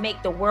forward to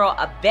make the world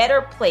a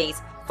better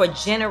place for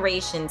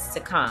generations to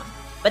come.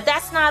 But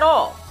that's not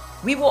all.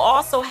 We will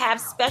also have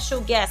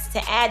special guests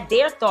to add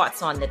their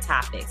thoughts on the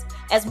topics,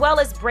 as well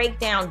as break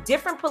down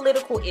different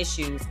political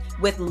issues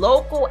with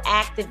local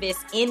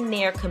activists in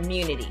their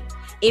community.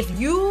 If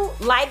you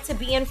like to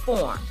be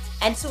informed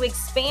and to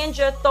expand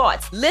your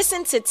thoughts,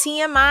 listen to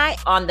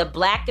TMI on the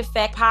Black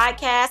Effect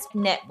Podcast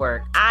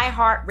Network,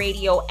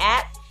 iHeartRadio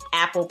app,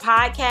 Apple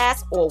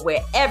Podcasts, or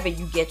wherever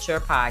you get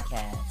your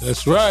podcasts.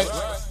 That's right.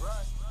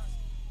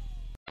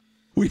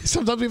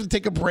 Sometimes we have to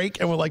take a break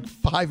and we're like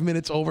 5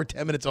 minutes over,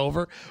 10 minutes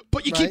over,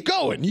 but you keep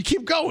going. You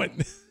keep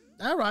going.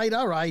 All right.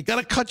 Got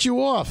to cut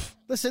you off.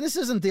 Listen, this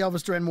isn't the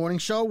Elvis Duran Morning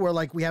Show where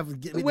like the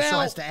show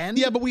has to end.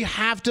 Yeah, but we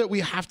have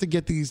to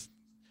get these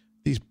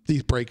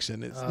breaks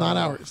in. It's not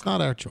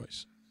our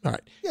choice. All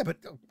right. Yeah, but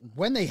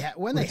when they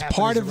happen, it's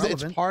part of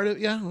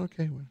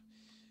okay.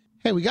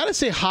 Hey, we got to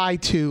say hi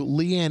to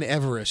Leanne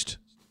Everest.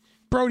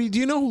 Brody, do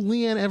you know who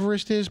Leanne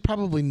Everest is?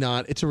 Probably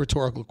not. It's a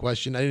rhetorical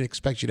question. I didn't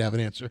expect you to have an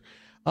answer.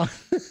 All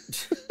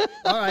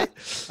right.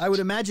 I would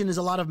imagine there's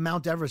a lot of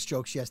Mount Everest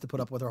jokes she has to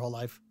put up with her whole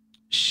life.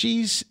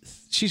 She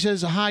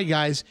says, "Hi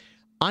guys,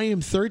 I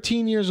am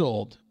 13 years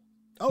old."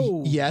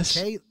 Oh, yes.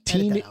 Okay.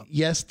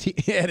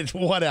 Edit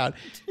what out?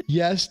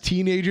 Yes,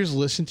 teenagers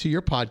listen to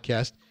your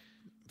podcast.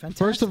 Fantastic.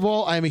 First of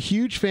all, I'm a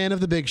huge fan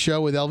of The Big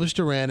Show with Elvis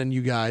Duran and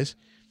you guys.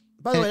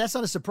 By the way, that's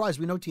not a surprise.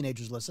 We know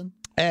teenagers listen.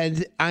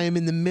 And I am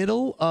in the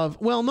middle of,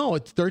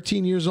 it's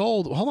 13 years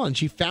old. Hold on,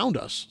 she found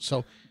us.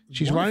 So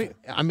she's writing.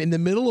 I'm in the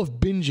middle of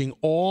binging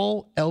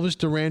all Elvis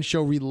Duran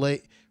Show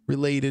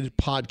related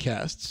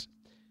podcasts.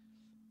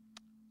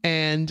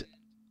 And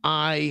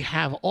I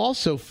have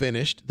also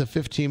finished the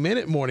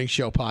 15-minute morning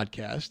show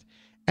podcast.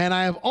 And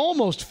I have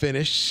almost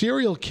finished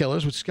Serial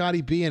Killers with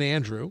Scotty B and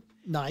Andrew.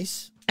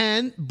 Nice.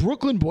 And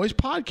Brooklyn Boys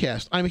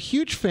podcast. I'm a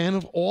huge fan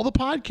of all the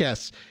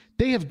podcasts.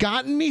 They have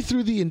gotten me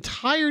through the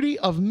entirety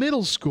of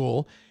middle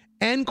school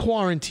and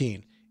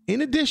quarantine.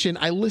 In addition,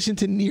 I listen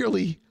to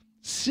nearly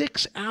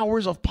 6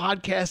 hours of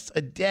podcasts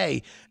a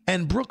day,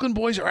 and Brooklyn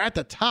Boys are at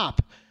the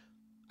top.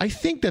 I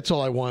think that's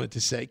all I wanted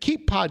to say.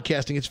 Keep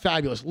podcasting. It's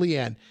fabulous.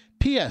 Leanne.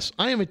 P.S.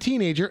 I am a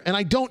teenager, and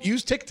I don't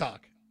use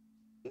TikTok.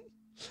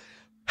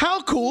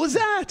 How cool is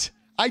that?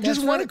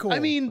 Cool. I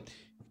mean,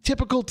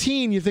 typical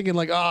teen, you're thinking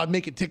like,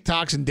 making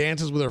TikToks and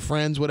dances with her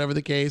friends, whatever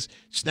the case,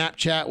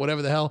 Snapchat,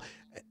 whatever the hell.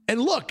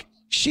 And look,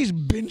 she's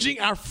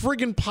binging our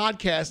friggin'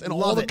 podcast and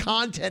all the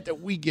content that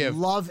we give.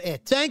 Love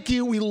it. Thank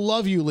you. We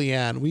love you,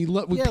 Leanne. We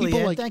people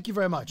Leanne, like thank you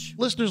very much.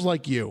 Listeners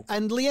like you.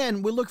 And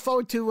Leanne, we look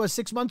forward to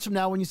 6 months from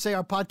now when you say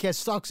our podcast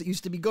sucks. It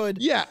used to be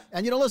good. Yeah.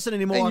 And you don't listen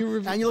anymore.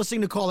 And you're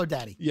listening to Call Her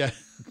Daddy. Yeah.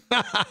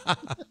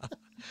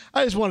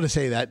 I just wanted to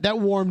say that. That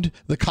warmed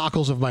the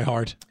cockles of my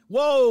heart.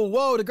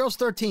 Whoa. The girl's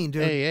 13,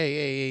 dude.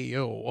 Hey,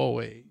 yo,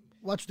 hey.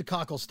 Watch the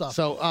cockle stuff.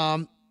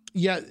 So,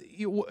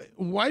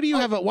 why do you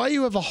have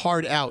a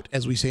hard out,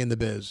 as we say in the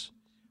biz?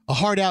 A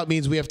hard out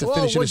means we have to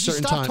finish at a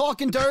certain time. Stop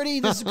talking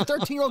dirty. There's a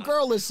 13-year-old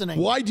girl listening.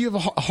 Why do you have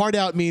a hard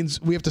out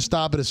means we have to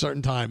stop at a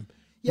certain time?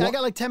 Yeah, I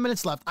got like 10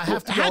 minutes left. I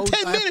have to go.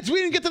 10 minutes. We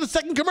didn't get to the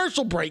second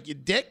commercial break, you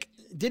dick.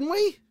 Didn't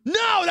we?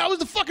 No, that was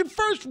the fucking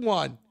first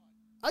one.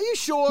 Are you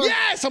sure?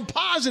 Yes, I'm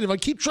positive. I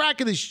keep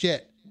track of this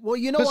shit. Well,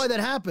 you know why that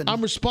happened.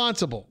 I'm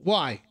responsible.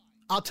 Why?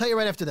 I'll tell you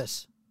right after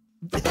this.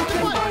 The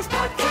Brooklyn Boys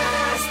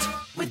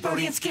Podcast with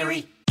Brody and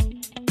Skeery.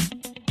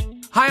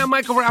 Hi, I'm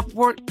Michael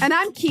Rappaport. And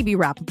I'm Kibi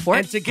Rappaport.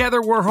 And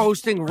together we're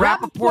hosting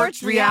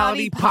Rappaport's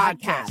Reality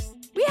Podcast.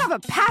 We have a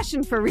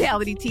passion for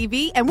reality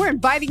TV, and we're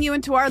inviting you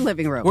into our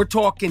living room. We're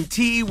talking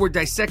tea, we're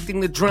dissecting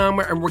the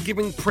drama, and we're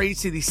giving praise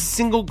to the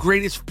single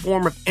greatest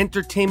form of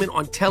entertainment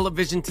on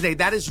television today.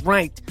 That is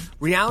right.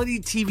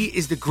 Reality TV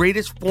is the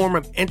greatest form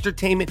of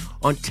entertainment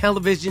on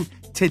television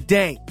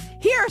today.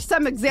 Here are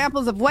some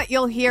examples of what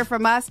you'll hear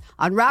from us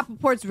on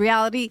Rappaport's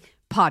Reality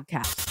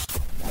Podcast.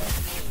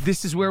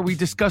 This is where we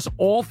discuss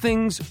all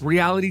things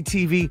reality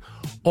TV,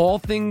 all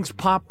things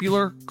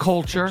popular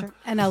culture.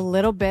 And a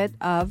little bit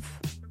of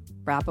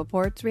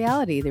Rappaport's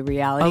reality, the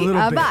reality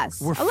of bit. us.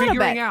 We're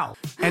figuring out.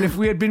 And if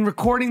we had been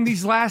recording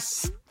these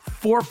last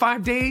 4 or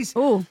 5 days,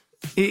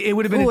 it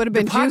would have been,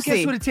 the podcast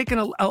juicy. would have taken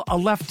a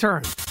left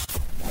turn.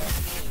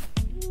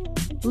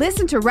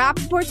 Listen to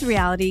Rappaport's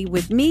Reality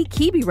with me,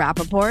 Kibi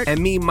Rappaport. And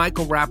me,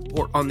 Michael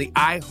Rappaport, on the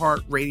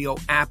iHeartRadio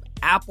app,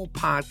 Apple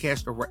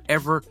Podcast, or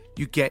wherever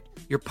you get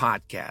your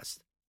podcast.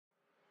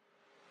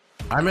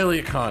 I'm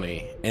Elliot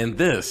Connie, and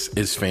this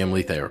is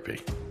Family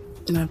Therapy.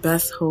 My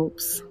best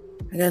hopes,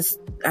 I guess,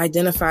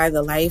 identify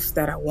the life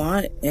that I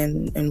want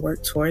and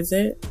work towards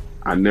it.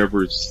 I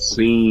never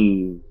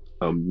seen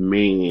a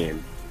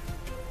man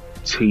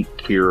take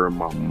care of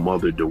my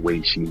mother the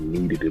way she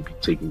needed to be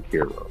taken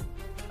care of.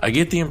 I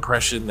get the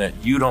impression that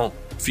you don't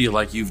feel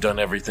like you've done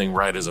everything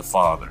right as a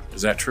father.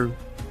 Is that true?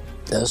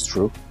 That's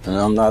true, and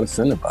I'm not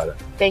offended by that.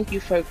 Thank you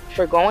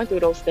for going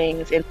through those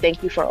things, and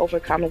thank you for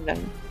overcoming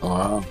them.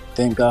 Wow.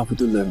 Thank God for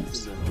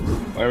deliverance.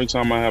 Every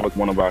time I have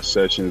one of our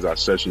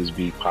sessions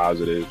be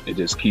positive. It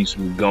just keeps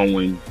me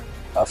going.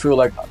 I feel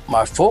like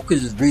my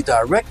focus is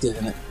redirected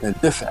in a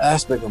different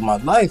aspect of my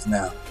life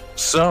now.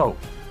 So,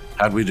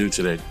 how'd we do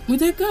today? We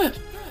did good.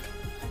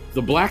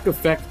 The Black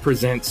Effect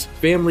presents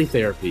Family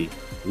Therapy.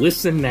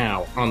 Listen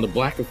now on the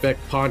Black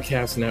Effect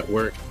Podcast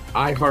Network,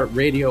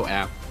 iHeartRadio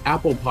app,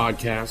 Apple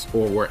Podcasts,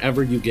 or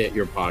wherever you get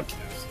your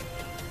podcasts.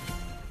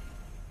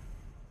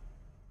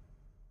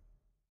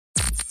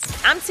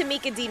 I'm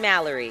Tamika D.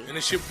 Mallory. And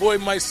it's your boy,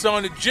 my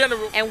son, the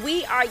General. And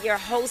we are your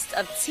hosts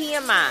of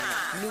TMI.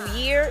 New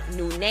year,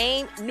 new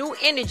name, new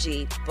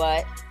energy,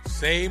 but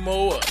same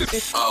old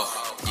us.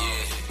 Oh,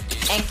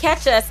 yeah. And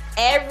catch us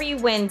every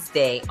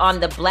Wednesday on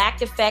the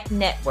Black Effect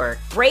Network,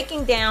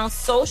 breaking down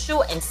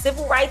social and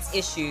civil rights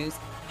issues,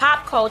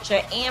 pop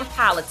culture, and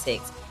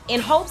politics in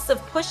hopes of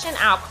pushing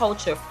our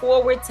culture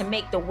forward to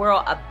make the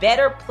world a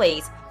better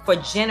place for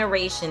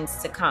generations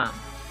to come.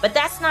 But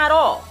that's not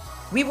all.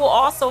 We will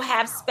also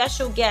have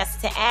special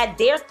guests to add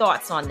their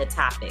thoughts on the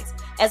topics,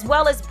 as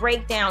well as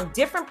break down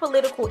different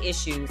political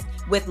issues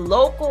with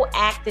local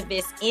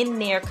activists in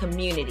their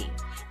community.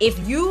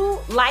 If you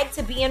like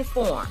to be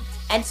informed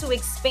and to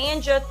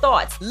expand your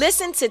thoughts,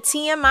 listen to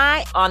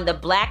TMI on the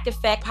Black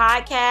Effect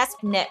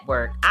Podcast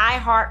Network,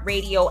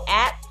 iHeartRadio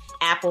app,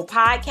 Apple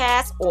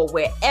Podcasts, or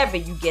wherever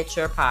you get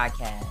your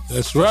podcasts.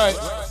 That's right.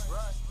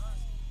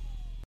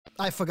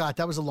 I forgot.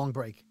 That was a long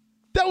break.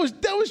 That was.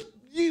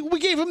 We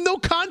gave him no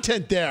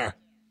content there.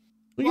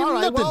 We gave him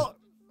nothing. Well,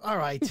 all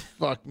right.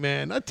 Fuck,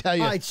 man. I tell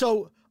you. All right.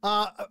 So,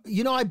 I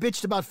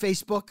bitched about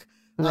Facebook,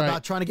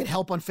 about trying to get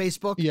help on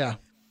Facebook. Yeah.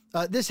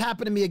 This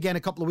happened to me again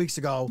a couple of weeks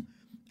ago,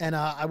 and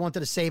I wanted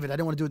to save it. I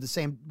didn't want to do it the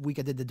same week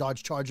I did the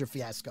Dodge Charger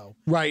fiasco.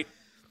 Right.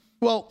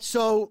 Well,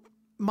 so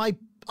I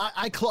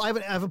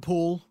have a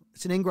pool.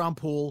 It's an in-ground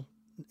pool.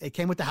 It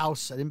came with the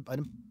house. I didn't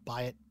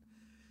buy it.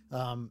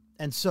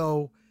 And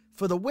so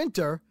for the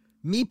winter,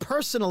 me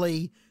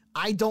personally,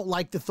 I don't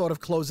like the thought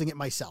of closing it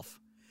myself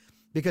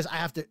because I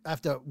have to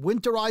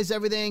winterize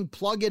everything,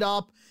 plug it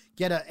up,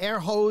 get an air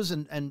hose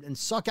and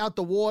suck out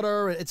the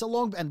water. It's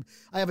and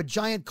I have a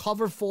giant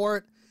cover for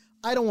it.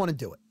 I don't want to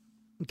do it.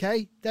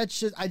 Okay. That's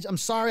just, I'm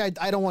sorry.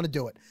 I don't want to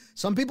do it.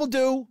 Some people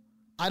do.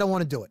 I don't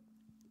want to do it.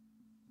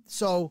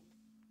 So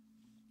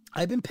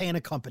I've been paying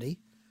a company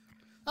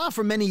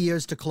for many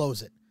years to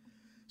close it.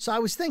 So I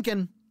was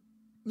thinking,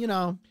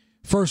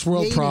 first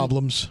world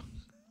problems.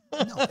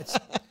 No,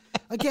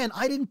 again,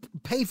 I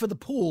didn't pay for the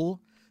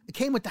pool. It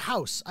came with the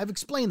house. I've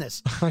explained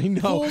this. I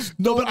know.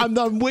 No, but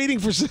I'm waiting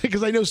for,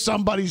 because I know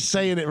somebody's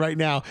saying it right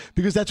now,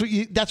 because that's what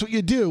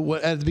you do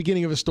at the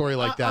beginning of a story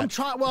like that. That's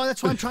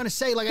what I'm trying to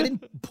say. Like, I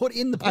didn't put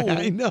in the pool.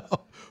 I know.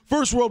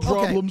 First world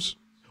problems.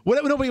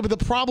 But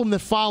the problem that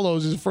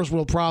follows is a first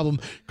world problem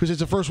because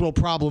it's a first world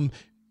problem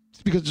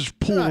because it's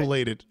pool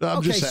related.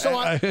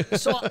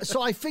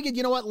 So I figured,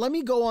 you know what? Let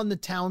me go on the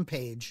town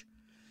page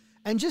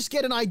and just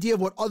get an idea of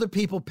what other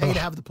people pay to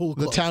have the pool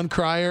closed. The town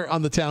crier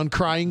on the town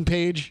crying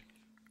page.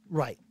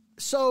 Right.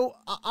 So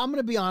I'm going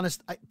to be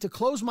honest. To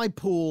close my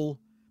pool,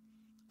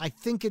 I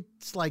think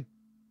it's like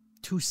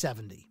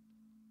 $270.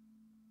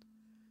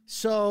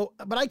 So,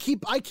 but I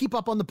keep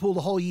up on the pool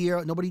the whole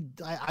year.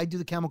 I do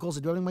the chemicals.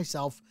 I do everything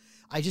myself.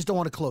 I just don't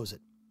want to close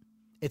it.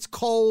 It's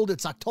cold.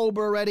 It's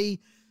October already.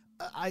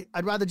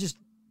 I'd rather just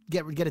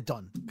get it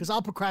done because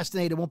I'll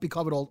procrastinate. It won't be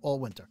covered all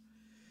winter.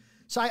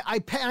 So I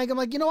pay. I'm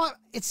like, you know what?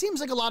 It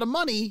seems like a lot of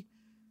money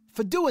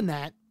for doing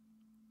that.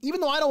 Even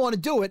though I don't want to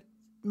do it,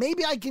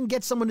 maybe I can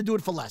get someone to do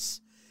it for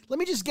less. Let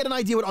me just get an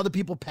idea what other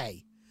people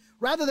pay.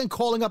 rather than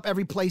calling up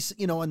every place,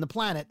 on the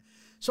planet.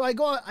 So I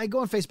go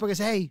on Facebook. I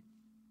say, hey,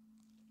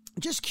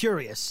 just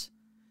curious,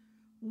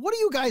 what do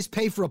you guys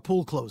pay for a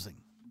pool closing?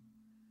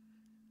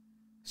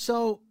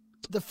 So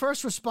the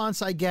first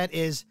response I get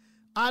is,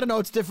 I don't know.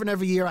 It's different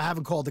every year. I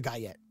haven't called the guy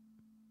yet.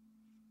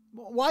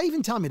 Why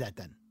even tell me that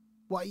then?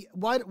 Why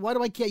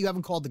do I care you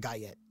haven't called the guy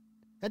yet?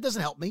 That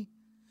doesn't help me.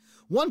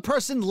 One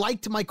person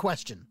liked my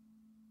question.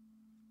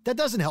 That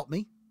doesn't help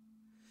me.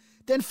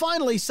 Then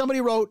finally,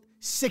 somebody wrote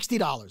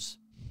 $60.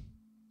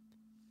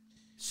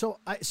 So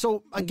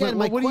again,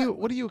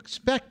 what do you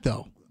expect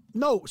though?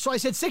 No, so I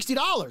said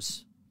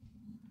 $60.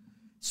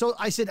 So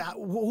I said,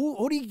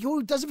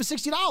 who does it for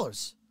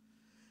 $60?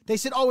 They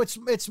said, oh,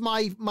 it's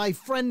my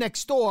friend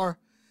next door.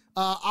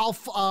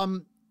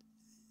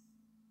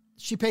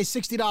 She pays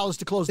 $60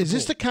 to close the pool. Is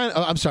this the kind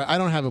of, I'm sorry, I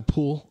don't have a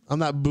pool. I'm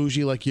not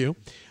bougie like you.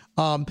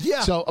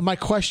 Yeah. So my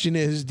question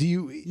is, do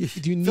you need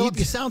fill up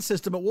your sound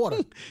system at water?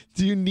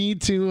 Do you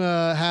need to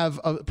have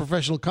a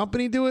professional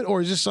company do it,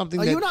 or is this something?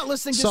 Are that you not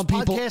listening to some this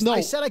people, podcast? No,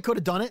 I said I could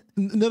have done it.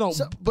 No.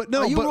 So, But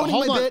are you but ruining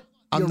hold my on. bit?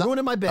 You're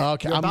ruining my bit.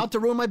 Okay, You're about to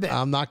ruin my bit.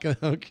 I'm not gonna.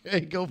 Okay,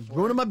 go for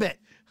ruining my bit.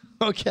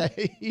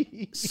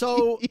 Okay.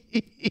 So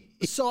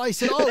I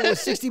said, oh, it was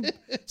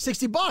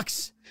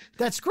 $60.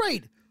 That's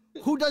great.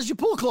 Who does your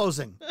pool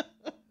closing?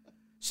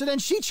 So then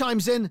she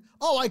chimes in,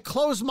 oh, I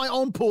close my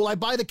own pool. I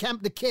buy the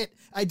kit.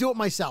 I do it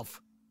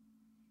myself.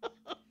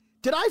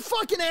 Did I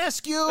fucking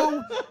ask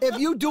you if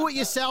you do it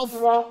yourself?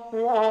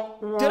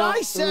 Did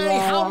I say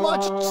how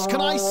much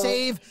can I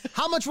save?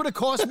 How much would it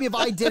cost me if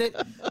I did it?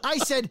 I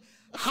said,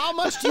 how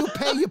much do you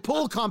pay your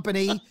pool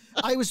company?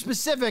 I was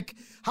specific.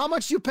 How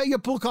much do you pay your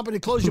pool company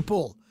to close your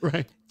pool?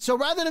 Right. So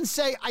rather than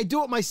say, I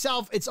do it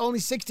myself, it's only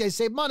 $60, I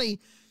save money,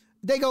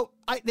 they go,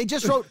 they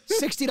just wrote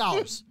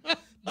 $60.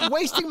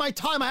 Wasting my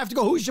time, I have to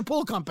go, who's your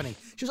pool company?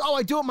 She goes, oh,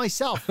 I do it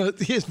myself.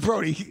 Here's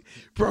Brody.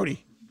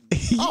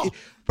 Oh,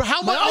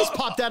 how my much? eyes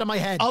popped out of my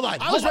head. Hold on,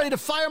 I was ready to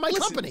fire my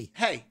company.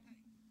 Hey,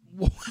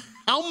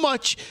 how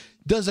much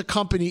does a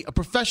company, a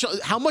professional,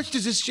 how much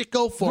does this shit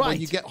go for when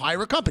you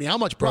hire a company? How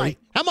much, Brody? Right.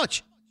 How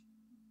much?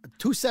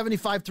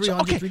 $275, $300,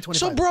 $325.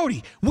 So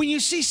Brody, when you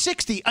see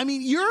 60, I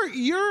mean,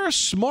 you're a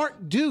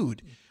smart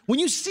dude. When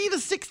you see the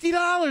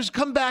 $60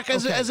 come back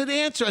as an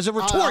answer, as a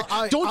retort,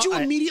 don't you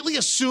immediately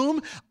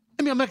assume?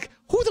 I mean, I'm like,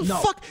 who the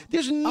fuck?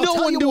 There's no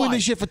one doing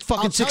this shit for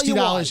fucking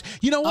 $60.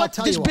 You know what?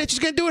 This bitch is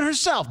gonna do it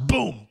herself.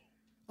 Boom.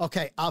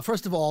 Okay.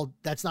 First of all,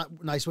 that's not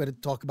a nice way to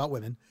talk about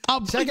women.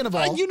 Second of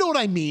all, you know what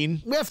I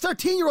mean. We have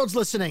 13-year-olds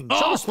listening.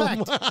 Show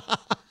respect.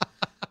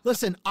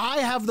 Listen, I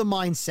have the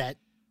mindset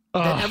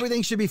that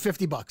everything should be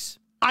 $50.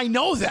 I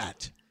know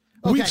that.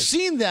 Okay. We've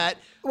seen that.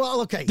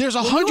 Well, okay. There's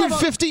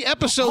 150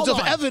 episodes of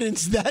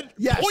evidence that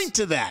point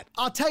to that.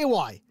 I'll tell you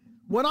why.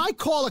 When I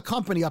call a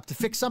company up to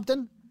fix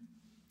something,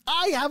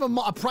 I have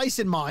a price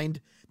in mind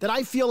that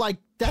I feel like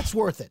that's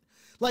worth it.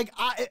 Like,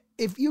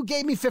 if you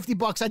gave me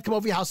 $50, I'd come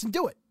over your house and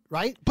do it,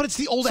 right? But it's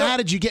the old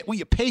adage: you get what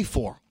you pay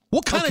for.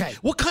 What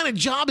kind of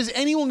job is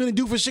anyone going to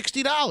do for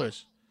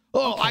 $60?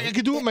 Oh, okay. I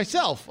could do it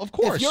myself, of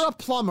course. If you're a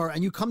plumber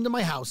and you come to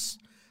my house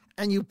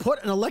and you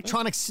put an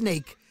electronic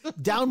snake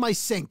down my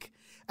sink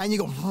and you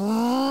go,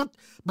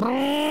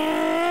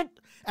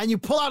 and you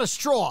pull out a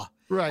straw,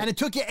 right? And it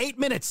took you 8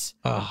 minutes.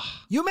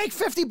 You make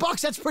 $50.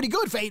 That's pretty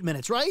good for 8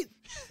 minutes, right?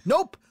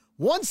 Nope,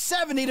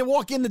 $170 to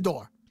walk in the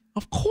door.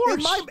 Of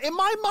course. In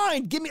my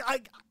mind, give me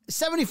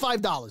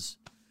 $75.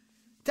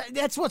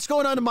 That's what's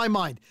going on in my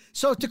mind.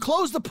 So to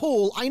close the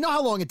pool, I know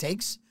how long it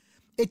takes.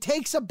 It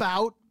takes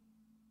about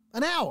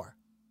an hour,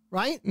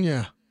 right?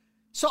 Yeah.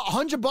 So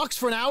 $100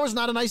 for an hour is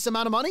not a nice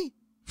amount of money?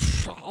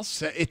 I'll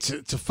say it's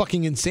a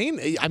fucking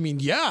insane. I mean,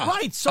 yeah.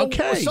 Right. So,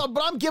 okay.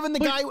 But I'm giving the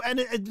guy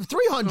 $300.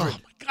 Oh my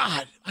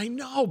God. I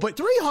know, but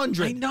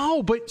 $300. I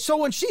know, but so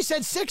when she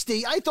said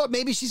 60, I thought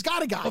maybe she's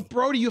got a guy. But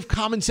Brody, you have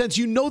common sense.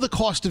 You know the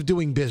cost of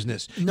doing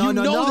business. No.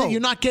 That you're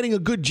not getting a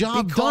good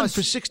job done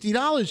for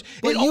 $60.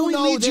 It only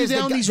leads you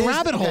down these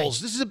rabbit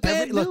holes. This is a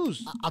bad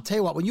news. I'll tell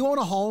you what. When you own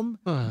a home,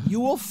 you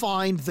will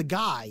find the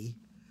guy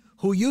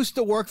who used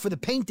to work for the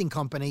painting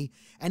company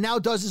and now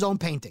does his own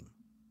painting,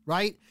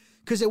 right?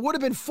 Because it would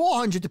have been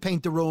 $400 to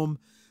paint the room,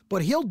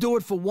 but he'll do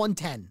it for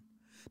 $110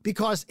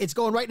 because it's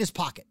going right in his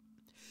pocket.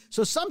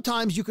 So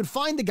sometimes you can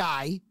find the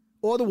guy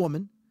or the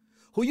woman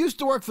who used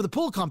to work for the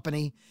pool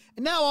company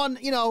and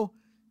now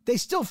they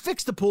still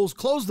fix the pools,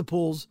 close the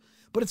pools,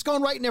 but it's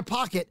going right in their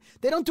pocket.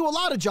 They don't do a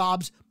lot of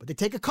jobs, but they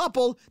take a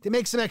couple, they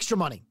make some extra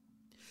money.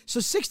 So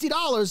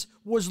 $60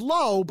 was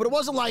low, but it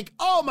wasn't like,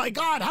 oh my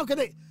God, how could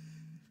they?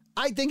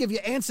 I think if you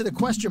answer the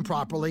question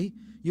properly,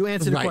 you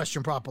answer the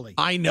question properly.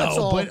 I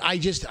know, but I'm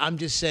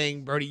just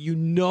saying, Brody, you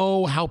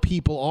know how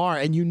people are,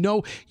 and you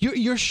know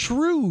you're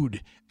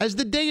shrewd as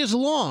the day is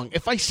long.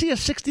 If I see a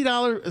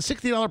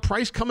 $60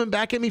 price coming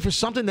back at me for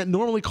something that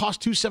normally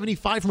costs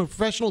 $275 from a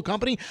professional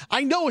company,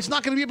 I know it's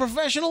not going to be a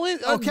professional done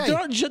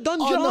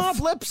job. On the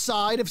flip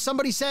side, if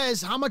somebody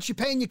says how much you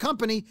pay in your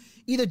company,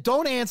 either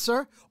don't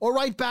answer or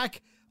write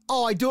back,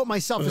 oh, I do it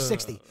myself for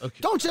 $60. Okay.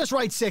 Don't just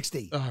write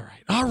 $60.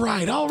 All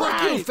right.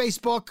 Fuck you,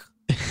 Facebook.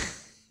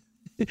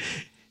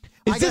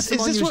 I got some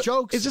unused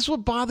jokes. Is this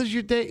what bothers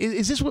your day?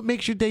 Is this what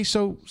makes your day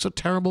so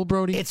terrible,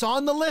 Brody? It's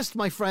on the list,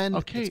 my friend.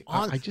 Okay. It's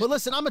on. But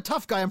listen, I'm a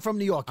tough guy. I'm from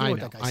New York. You know what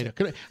that guy said.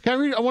 Can I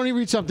read? I want to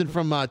read something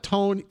from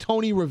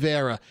Tony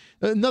Rivera.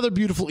 Another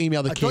beautiful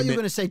email that came in. I thought you were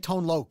going to say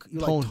Tone Loc. You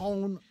like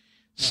Tone.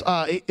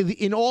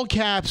 In all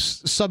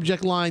caps,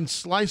 subject line,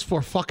 slice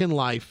for fucking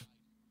life.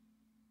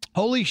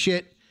 Holy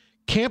shit.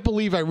 Can't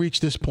believe I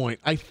reached this point.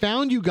 I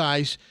found you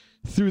guys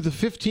through the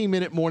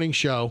 15-minute morning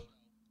show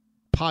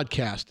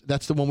podcast.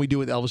 That's the one we do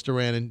with Elvis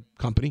Duran and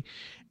company.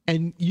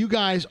 And you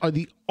guys are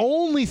the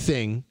only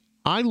thing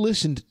I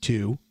listened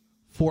to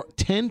for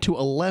 10 to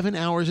 11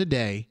 hours a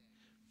day,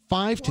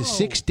 5 to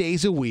 6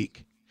 days a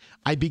week.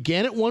 I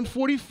began at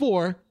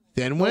 144,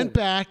 then went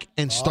back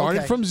and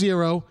started from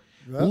zero.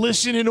 Yep.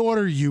 Listen in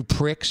order, you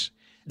pricks.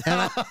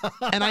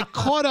 And I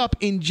caught up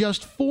in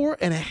just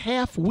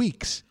 4.5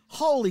 weeks.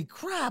 Holy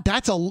crap.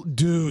 That's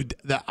dude.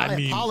 I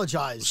mean,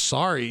 apologize.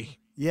 Sorry.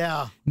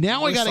 Yeah.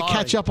 Now I got to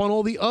catch up on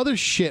all the other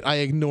shit I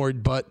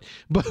ignored, but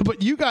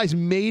you guys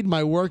made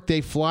my workday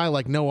fly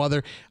like no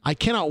other. I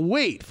cannot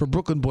wait for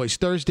Brooklyn Boys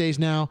Thursdays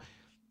now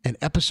and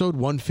episode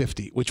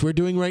 150, which we're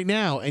doing right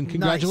now. And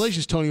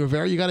congratulations, Tony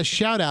Rivera. You got a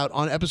shout out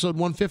on episode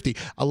 150.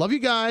 I love you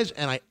guys,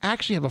 and I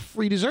actually have a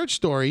free dessert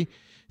story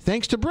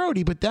thanks to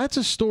Brody, but that's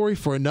a story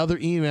for another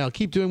email.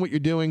 Keep doing what you're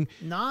doing.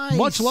 Nice.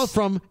 Much love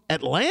from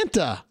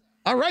Atlanta.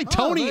 All right,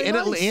 Tony in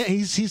Atlanta.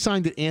 He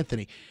signed it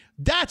Anthony.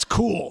 That's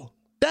cool.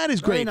 That is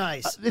great. Very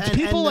nice. It's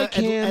people like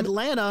him.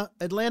 Atlanta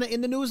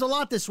in the news a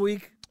lot this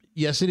week.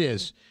 Yes, it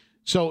is.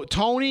 So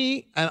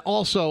Tony, and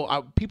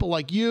also people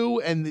like you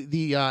and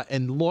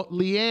and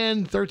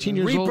Leanne, 13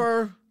 years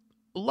Reaper.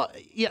 old.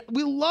 Yeah,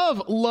 we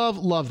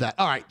love that.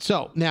 All right,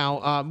 so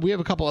now we have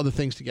a couple other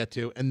things to get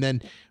to, and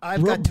then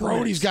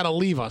Brody's got to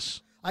leave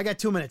us. I got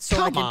 2 minutes, so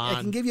I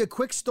can give you a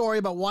quick story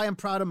about why I'm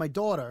proud of my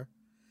daughter.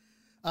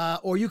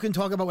 Or you can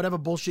talk about whatever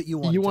bullshit you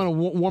want. You want a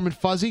warm and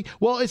fuzzy?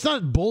 Well, it's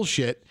not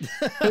bullshit.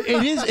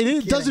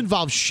 It does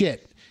involve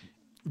shit.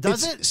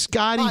 Does it?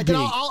 Scotty B.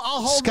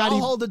 I'll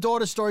hold the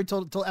daughter story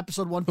till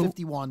episode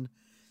 151,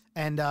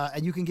 and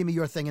you can give me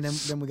your thing, and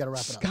then we got to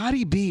wrap it up.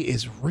 Scotty B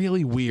is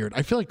really weird.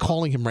 I feel like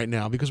calling him right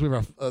now because we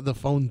have the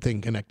phone thing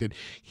connected.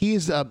 He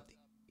is.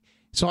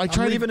 So I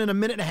tried. I'm leaving in a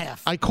minute and a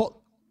half. I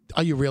call.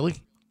 Are you really?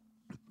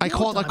 I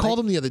called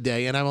him the other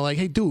day, and I'm like,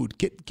 "Hey, dude,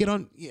 get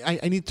on.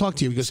 I need to talk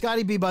to you." Because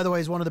Scotty B, by the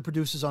way, is one of the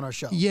producers on our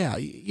show. Yeah.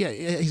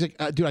 He's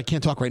like, "Dude, I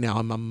can't talk right now.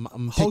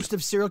 I'm host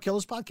of Serial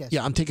Killers Podcast."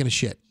 Yeah, I'm taking a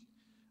shit.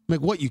 I'm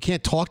like, "What? You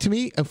can't talk to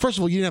me?" And first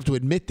of all, you didn't have to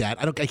admit that.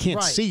 I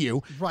can't see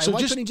you. Right. So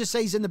Why couldn't he just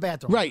say he's in the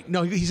bathroom? Right.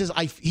 No, he says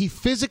he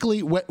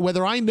physically,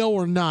 whether I know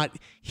or not,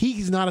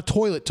 he's not a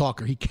toilet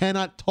talker. He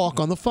cannot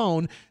talk on the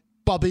phone,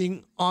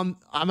 being on.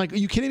 I'm like, are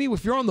you kidding me?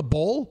 If you're on the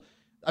bowl,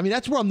 I mean,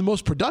 that's where I'm the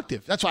most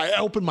productive. That's why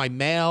I open my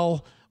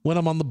mail. When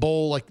I'm on the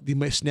bowl, like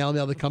my snail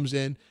mail that comes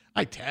in,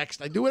 I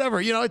text, I do whatever.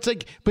 You know, it's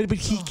like, but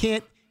he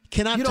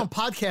cannot. You don't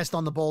podcast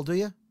on the bowl, do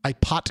you? I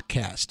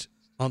podcast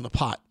on the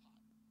pot.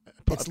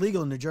 It's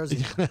legal in New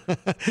Jersey.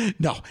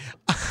 No,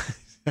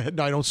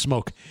 no, I don't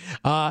smoke.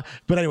 But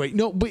anyway,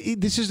 no, but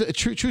this is a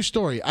true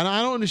story, and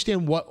I don't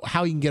understand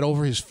how he can get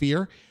over his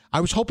fear. I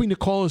was hoping to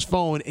call his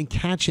phone and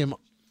catch him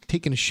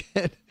taking a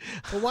shit.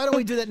 Well, why don't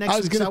we do that next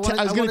week?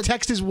 I was going to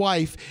text his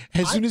wife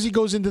as soon as he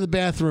goes into the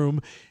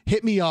bathroom,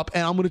 hit me up,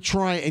 and I'm going to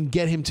try and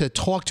get him to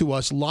talk to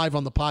us live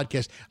on the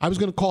podcast. I was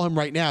going to call him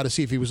right now to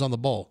see if he was on the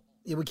bowl.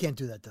 Yeah, we can't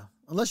do that, though.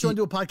 Unless you want to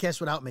do a podcast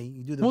without me.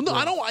 You do the. Well, no,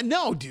 I don't.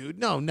 No, dude.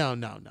 No. All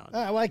right,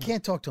 well, I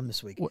can't talk to him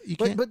this week. Well,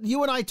 but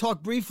you and I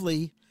talked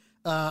briefly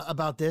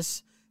about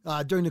this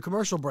during the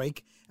commercial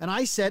break, and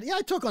I said, yeah,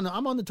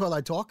 I'm on the toilet,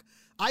 I talk.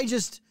 I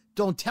just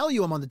don't tell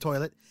you I'm on the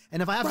toilet.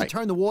 And if I have to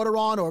turn the water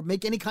on or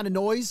make any kind of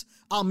noise,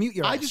 I'll mute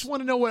your ass. I just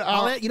want to know what.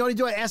 You know what I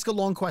do? I ask a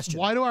long question.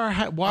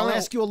 I'll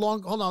ask you a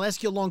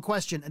long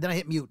question, and then I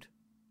hit mute.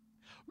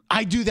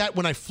 I do that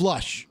when I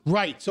flush.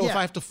 Right. So if I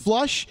have to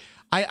flush,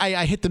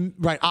 I hit the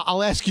right.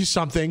 I'll ask you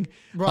something.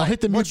 Right. I'll hit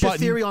the mute What's your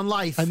button. theory on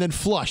life? And then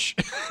flush.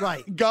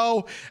 Right.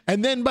 Go.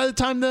 And then by the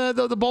time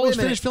the bowl is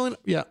finished filling,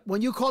 yeah.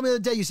 When you called me the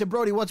other day, you said,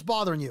 Brody, what's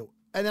bothering you?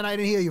 And then I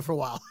didn't hear you for a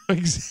while.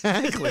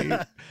 Exactly.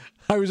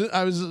 I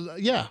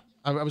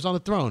was on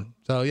the throne.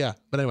 So yeah.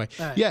 But anyway.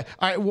 All right. Yeah.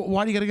 All right.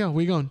 Why do you got to go?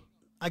 Where you going?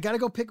 I gotta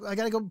go pick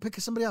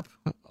somebody up.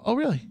 Oh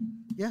really?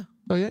 Yeah.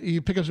 Oh yeah.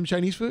 You pick up some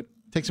Chinese food?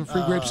 Take some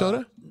free grape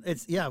soda?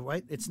 It's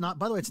right. It's not.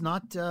 By the way, it's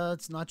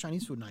not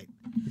Chinese food night.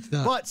 It's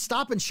not. But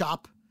Stop and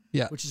Shop,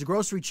 yeah, which is a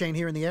grocery chain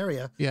here in the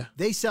area. Yeah.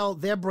 They sell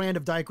their brand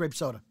of Diet Grape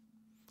soda.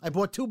 I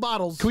bought 2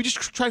 bottles. Can we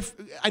just try?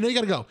 I know you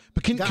got to go,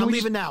 but can I'm we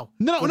leaving now?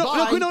 No.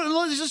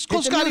 Let's just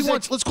call Scotty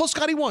once. Let's call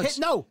Scotty once.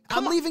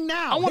 I'm leaving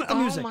now. Hit the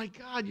music. Oh my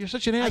God, you're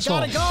such an asshole.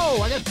 I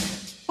gotta go.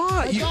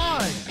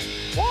 Why?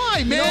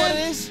 Why, man? You know what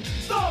it is?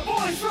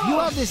 You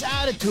have this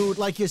attitude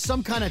like you're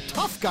some kind of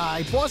tough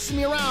guy bossing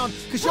me around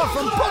because you're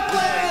from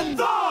Brooklyn.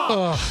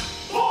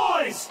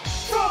 Boys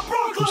from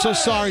Brooklyn. I'm so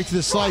sorry to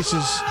the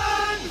Slices.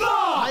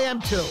 I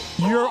am too.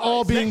 You're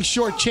all being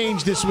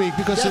shortchanged this week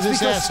because of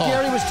this asshole.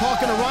 Skeery was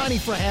talking to Ronnie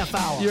for a half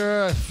hour.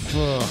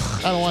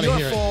 I don't want to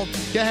hear Your fault.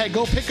 it. Go ahead.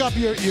 Go pick up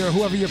your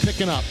whoever you're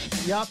picking up.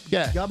 Yep.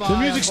 Yeah. Goodbye. The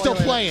music's still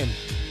playing.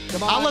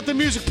 Goodbye. I'll let the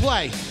music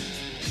play.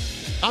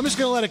 I'm just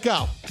going to let it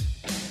go.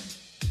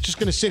 Just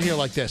going to sit here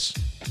like this.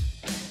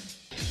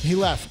 He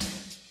left.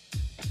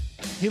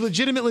 He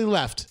legitimately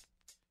left.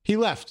 He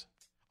left.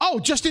 Oh,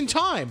 just in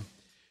time.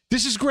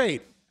 This is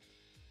great.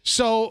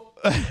 So,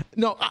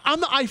 no,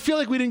 I feel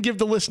like we didn't give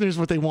the listeners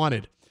what they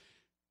wanted.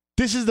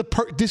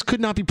 This could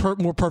not be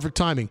more perfect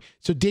timing.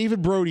 So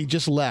David Brody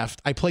just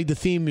left. I played the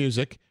theme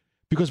music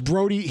because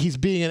Brody, he's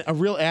being a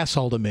real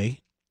asshole to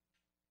me.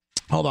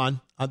 Hold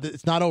on.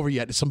 It's not over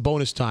yet. It's some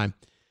bonus time.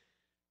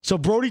 So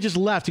Brody just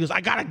left. He goes,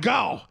 I got to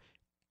go.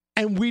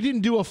 And we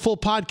didn't do a full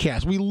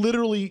podcast. We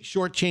literally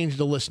shortchanged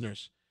the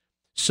listeners.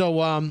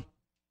 So,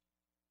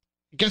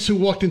 guess who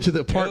walked into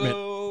the apartment?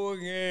 Hello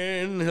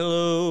again,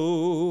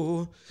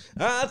 hello.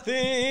 I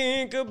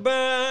think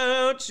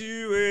about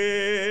you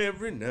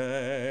every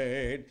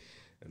night.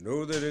 I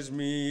know that it's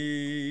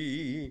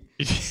me.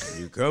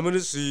 You're coming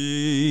to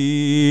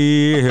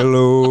see.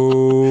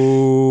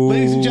 Hello.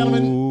 Ladies and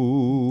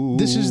gentlemen,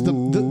 this is the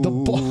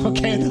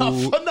okay,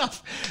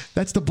 enough.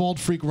 That's the bald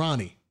freak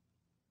Ronnie.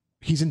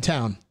 He's in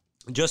town.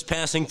 Just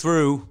passing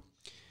through.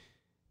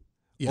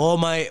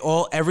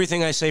 Yeah.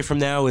 Everything I say from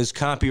now is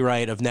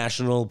copyright of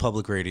National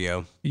Public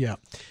Radio. Yeah.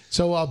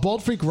 So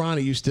Bald Freak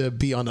Ronnie used to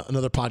be on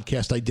another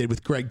podcast I did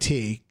with Greg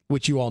T,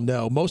 which you all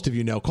know, most of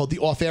you know, called The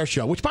Off Air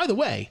Show, which, by the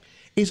way,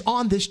 is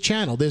on this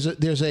channel. There's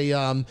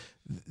the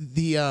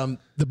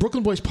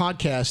Brooklyn Boys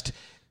podcast.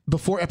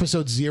 Before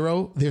episode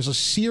 0, there's a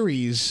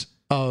series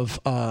of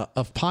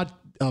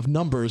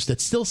numbers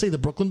that still say the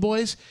Brooklyn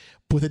Boys,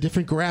 with a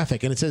different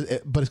graphic, and it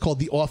says, but it's called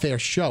The Off Air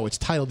Show. It's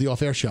titled The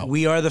Off Air Show.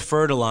 We are the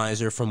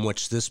fertilizer from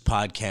which this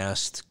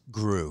podcast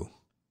grew.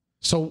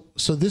 So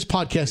this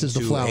podcast is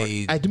the flower.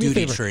 Do me a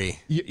favor. Tree.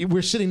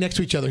 We're sitting next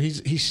to each other.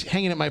 He's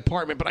hanging at my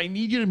apartment, but I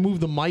need you to move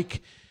the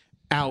mic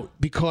out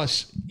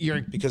because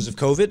of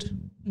COVID.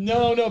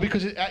 No,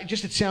 because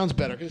it sounds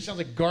better because it sounds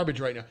like garbage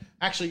right now.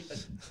 Actually,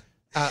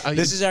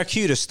 this is our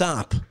cue to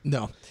stop.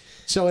 No.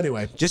 So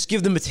anyway, just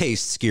give them a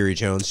taste, Skeery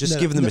Jones. Just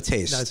give them a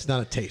taste. No, it's not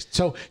a taste.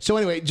 So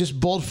anyway, just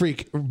Bald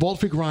Freak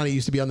Ronnie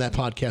used to be on that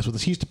podcast with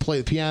us. He used to play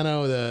the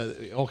piano,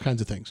 all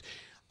kinds of things.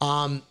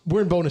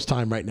 We're in bonus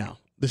time right now.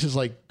 This is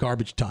like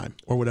garbage time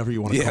or whatever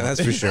you want to call it. Yeah,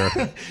 that's for sure.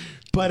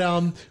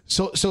 But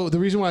so the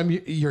reason why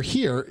you're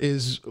here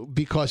is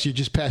because you're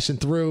just passing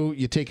through.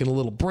 You're taking a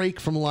little break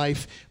from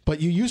life,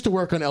 but you used to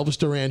work on Elvis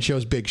Duran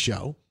Show's Big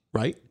Show,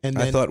 right? And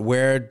then, I thought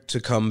where to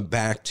come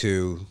back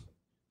to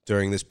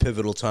during this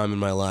pivotal time in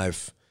my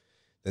life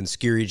than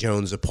Skeery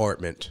Jones'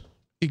 apartment.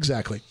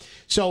 Exactly.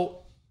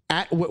 So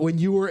when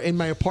you were in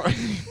my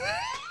apartment,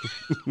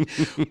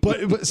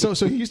 but so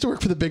he used to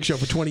work for the Big Show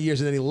for 20 years,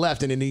 and then he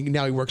left, and then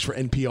now he works for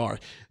NPR.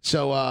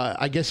 So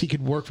I guess he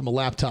could work from a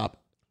laptop.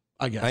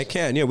 I guess I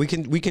can. Yeah, we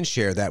can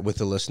share that with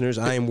the listeners.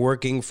 I am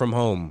working from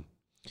home,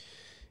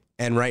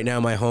 and right now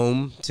my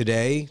home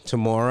today,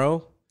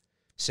 tomorrow,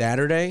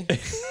 Saturday,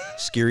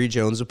 Skeery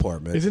Jones'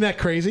 apartment. Isn't that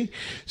crazy?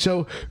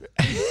 So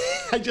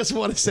I just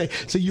want to say,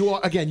 so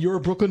you're a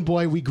Brooklyn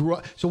boy. We grew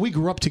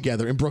up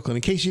together in Brooklyn.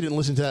 In case you didn't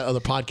listen to that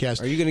other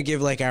podcast. Are you going to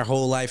give like our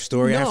whole life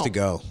story? No. I have to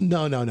go.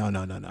 No.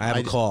 I have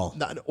a call.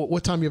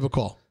 What time do you have a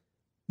call?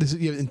 This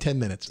is in 10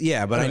 minutes.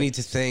 Yeah, but I need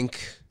to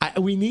think. I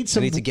need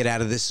to get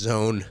out of this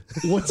zone.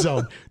 What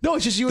zone? No,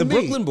 it's just you and me.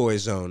 The Brooklyn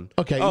Boys zone.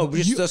 Okay. Oh,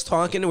 we're just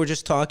talking? We're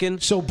just talking?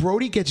 So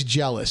Brody gets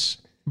jealous.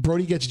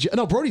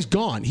 No, Brody's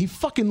gone. He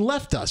fucking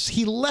left us.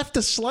 He left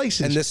us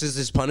slices. And this is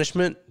his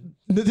punishment?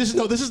 This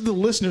is the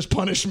listener's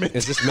punishment.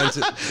 Is this meant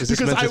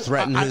to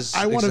threaten his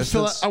I want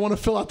to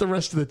fill out the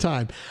rest of the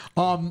time.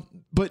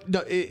 But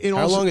no,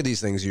 how long are these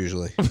things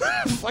usually?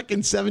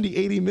 Fucking 70,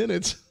 80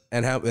 minutes.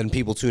 And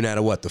people tune out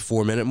at what, the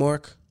 4-minute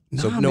mark?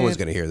 So no one's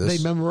going to hear this.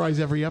 They memorize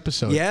every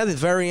episode. Yeah, the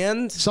very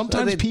end.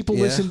 Sometimes people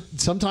listen.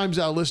 Sometimes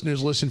our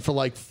listeners listen for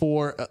like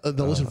 4.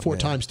 They'll listen 4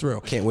 times through.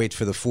 Can't wait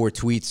for the 4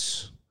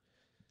 tweets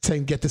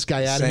saying, "Get this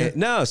guy out of here."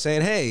 No,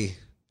 saying, "Hey,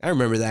 I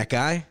remember that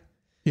guy."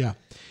 Yeah.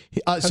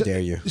 How dare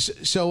you?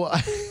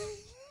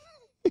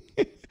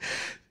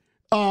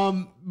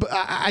 But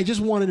I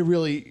just wanted to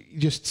really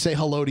just say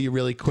hello to you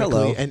really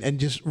quickly and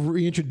just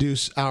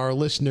reintroduce our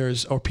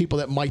listeners or people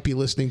that might be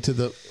listening to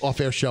the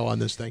off-air show on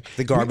this thing.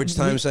 The garbage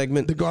time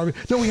segment. The garbage.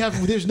 No,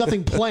 there's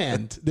nothing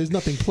planned. There's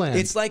nothing planned.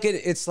 It's like an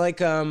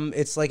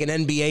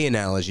NBA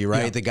analogy,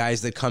 right? Yeah. The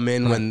guys that come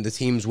in when the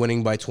team's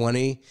winning by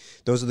 20,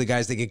 those are the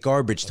guys that get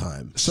garbage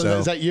time. So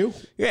is that you?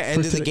 Yeah,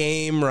 end of the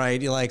game,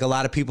 right? Like a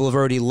lot of people have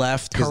already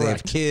left because they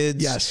have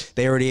kids. Yes.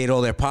 They already ate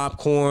all their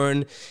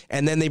popcorn,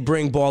 and then they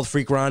bring Bald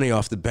Freak Ronnie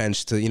off the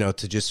bench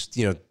to just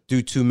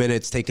do 2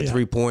 minutes, take a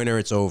 3-pointer,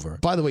 it's over.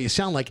 By the way, you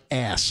sound like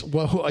ass.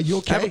 Well, are you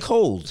okay? I have a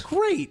cold.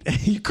 Great.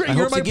 You're great. I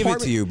You're hope in to give it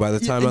to you by the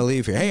time I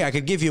leave here. Hey, I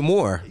could give you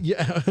more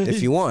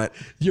if you want.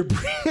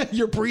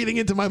 You're breathing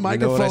into my You know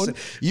microphone. what I said?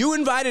 You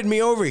invited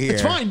me over here.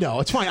 It's fine, no.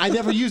 It's fine. I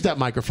never used that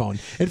microphone.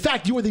 In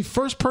fact, you were the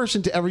first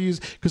person to ever use,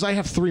 because I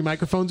have 3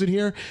 microphones in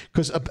here,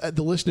 because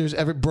the listeners,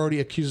 Brody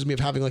accuses me of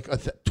having like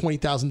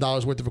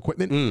 $20,000 worth of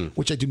equipment,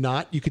 which I do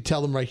not. You could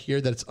tell them right here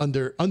that it's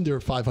under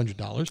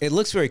 $500. It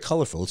looks very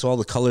colorful. It's all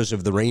the colors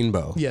of the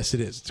rainbow. Yes,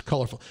 it is. It's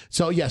colorful.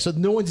 So yeah, so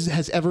no one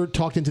has ever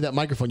talked into that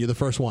microphone. You're the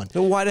first one.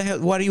 So why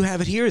do you have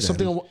it here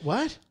then?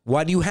 What?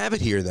 Why do you have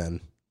it here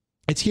then?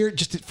 It's here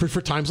just for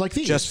times like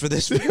these. Just for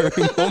this very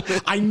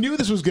moment. I knew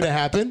this was going to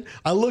happen.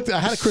 I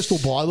had a crystal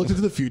ball. I looked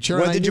into the future.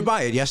 When did you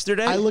buy it?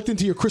 Yesterday? I looked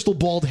into your crystal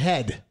bald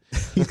head.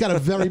 He's got a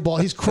very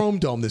bald. He's chrome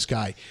dome. This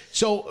guy.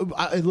 So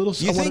a little.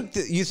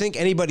 You think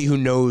anybody who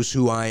knows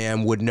who I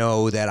am would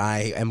know that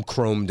I am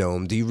chrome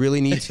dome? Do you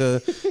really need to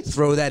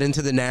throw that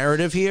into the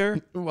narrative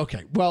here?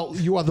 Okay. Well,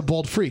 you are the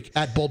Bald Freak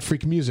at Bald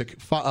Freak Music.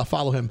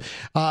 Follow him.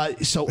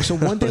 So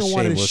one thing I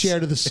wanted to share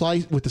to the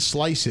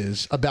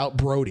slices about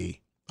Brody.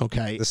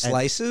 Okay. The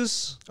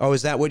slices?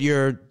 Is that what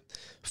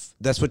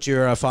that's what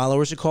your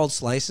followers are called?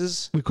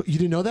 Slices? You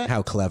didn't know that?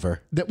 How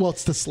clever.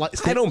 It's the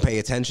slice. I don't pay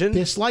attention.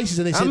 They're slices,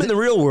 and they say I'm in the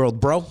real world,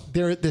 bro.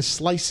 They're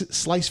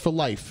slice for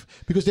life,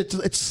 because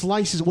it's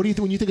slices. What do you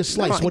think when you think of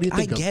slice? What do you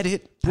think? I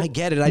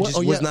get it. I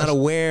just was not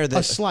aware that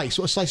a slice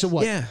of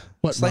what? Yeah,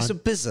 what, slice Ron?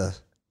 of pizza.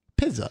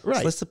 Pizza,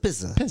 right? Slice of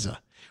pizza. Pizza.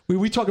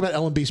 We talk about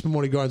L&B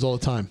Spumoni Gardens all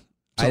the time.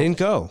 So, I didn't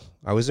go.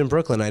 I was in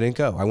Brooklyn. I didn't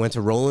go. I went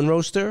to Rollin'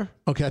 Roaster.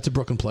 Okay, that's a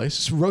Brooklyn place.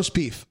 It's roast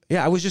beef.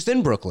 Yeah, I was just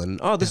in Brooklyn.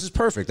 Oh, this is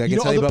perfect. I can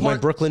tell you about my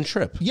Brooklyn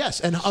trip. Yes,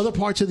 and other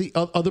parts of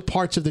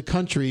the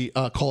country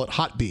call it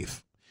hot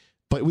beef,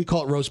 but we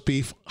call it roast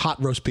beef,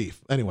 hot roast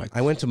beef. Anyway,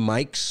 I went to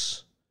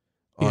Mike's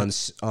on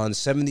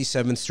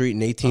 77th Street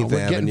and 18th Avenue.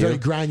 We're getting very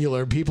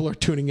granular. People are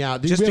tuning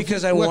out. Just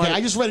because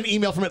I just read an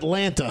email from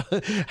Atlanta.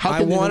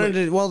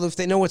 Well, if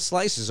they know what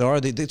slices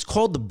are, it's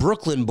called the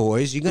Brooklyn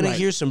Boys. You're going to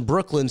hear some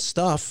Brooklyn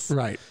stuff.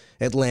 Right.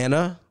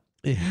 Atlanta.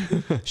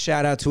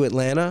 Shout out to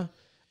Atlanta.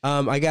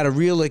 I got a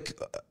real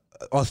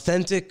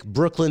authentic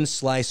Brooklyn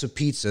slice of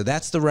pizza.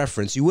 That's the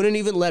reference. You wouldn't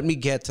even let me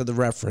get to the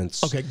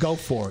reference. Okay, go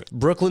for it.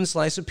 Brooklyn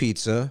slice of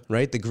pizza,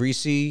 right? The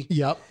greasy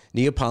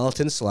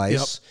Neapolitan slice.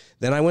 Yep.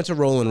 Then I went to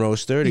Rollin'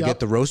 Roaster to get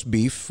the roast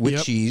beef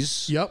with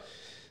cheese. Yep.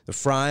 The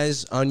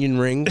fries, onion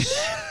rings.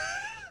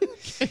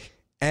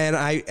 And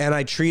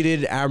I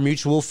treated our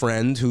mutual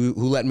friend who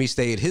let me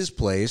stay at his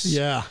place.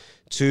 Yeah.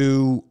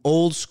 To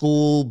old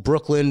school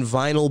Brooklyn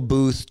vinyl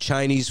booth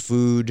Chinese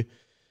food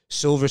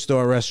Silver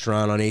Star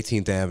restaurant on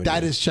 18th Avenue.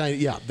 That is Chinese.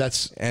 Yeah,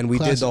 that's and we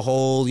classic. did the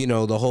whole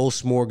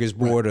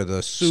smorgasbord of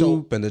the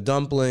soup and the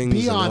dumplings.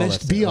 Be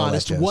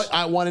honest. What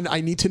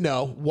I need to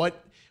know what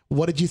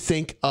did you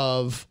think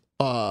of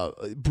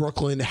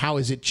Brooklyn? How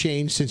has it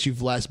changed since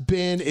you've last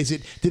been?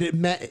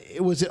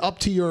 Was it up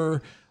to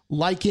your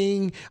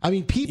liking? I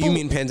mean, people. You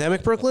mean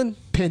Pandemic Brooklyn?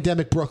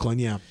 Pandemic Brooklyn,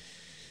 yeah.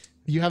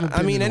 You haven't.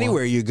 I mean,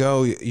 anywhere you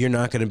go, you're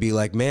not going to be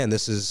like, man,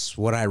 this is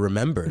what I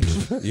remembered,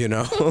 you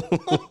know.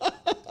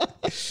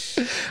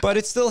 But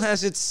it still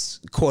has its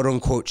quote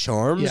unquote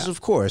charms,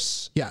 of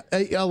course. Yeah,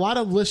 a lot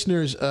of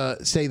listeners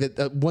say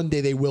that one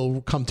day they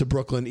will come to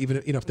Brooklyn,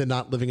 even if they're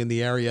not living in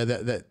the area.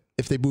 That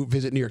if they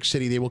visit New York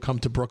City, they will come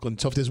to Brooklyn.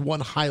 So if there's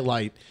one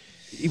highlight,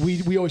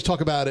 we always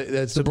talk about it.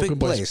 It's the Brooklyn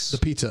Boys, the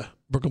pizza,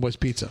 Brooklyn Boys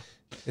Pizza.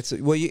 It's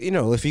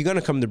if you're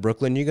gonna come to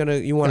Brooklyn,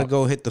 you want to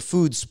go hit the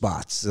food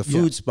spots. The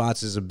food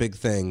spots is a big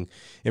thing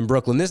in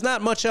Brooklyn. There's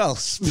not much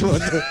else,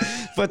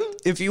 but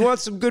if you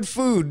want some good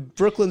food,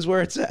 Brooklyn's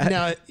where it's at.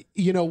 Now,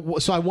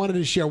 so I wanted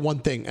to share one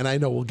thing, and I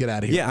know we'll get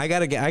out of here. Yeah, I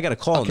got a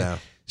call now.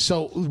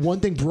 So one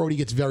thing Brody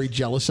gets very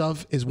jealous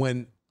of is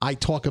when I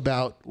talk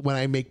about when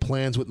I make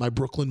plans with my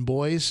Brooklyn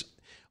boys.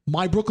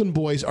 My Brooklyn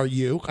boys are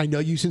you. I know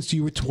you since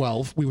you were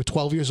 12. We were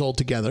 12 years old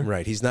together.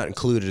 Right. He's not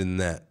included in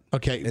that.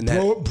 Okay.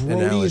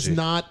 Brody is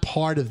not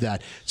part of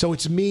that. So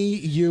it's me,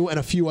 you, and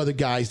a few other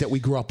guys that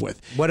we grew up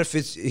with. What if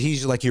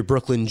he's like your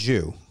Brooklyn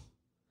Jew?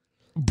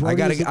 I'm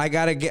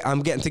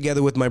getting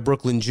together with my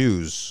Brooklyn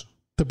Jews.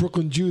 The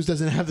Brooklyn Jews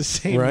doesn't have the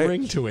same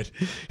ring to it.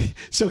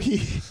 So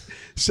he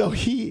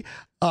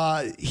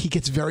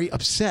gets very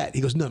upset.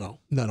 He goes, No.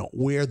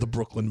 We're the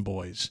Brooklyn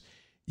boys.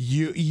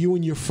 You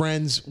and your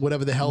friends,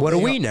 whatever the hell. What are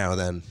we now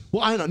then?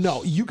 Well, I don't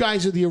know. You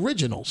guys are the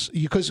originals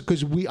because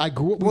I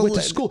grew up. We went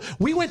to school.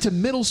 We went to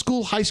middle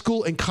school, high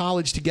school, and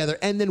college together,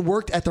 and then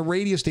worked at the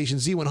radio station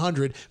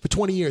Z100 for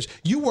 20 years.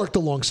 You worked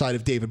alongside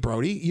of David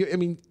Brody.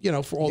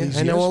 For all these years.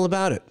 I know all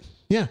about it.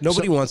 Yeah.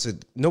 Nobody wants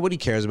it. Nobody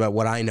cares about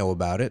what I know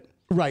about it.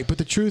 Right, but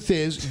the truth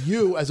is,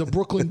 you as a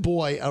Brooklyn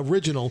boy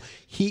original,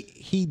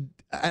 he.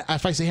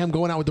 If I say I'm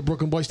going out with the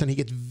Brooklyn Boys, then he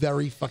gets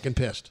very fucking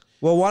pissed.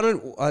 Well,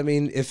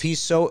 if he's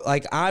so,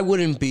 I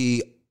wouldn't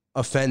be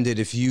offended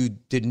if you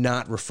did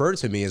not refer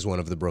to me as one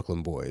of the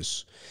Brooklyn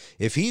Boys.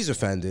 If he's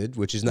offended,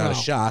 which is not a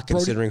shock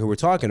considering who we're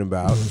talking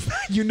about,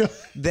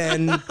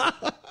 then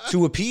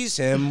to appease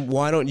him,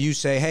 why don't you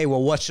say, hey,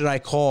 well, what should I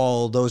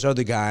call those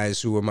other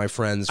guys who were my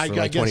friends for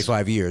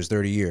 25 years,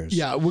 30 years?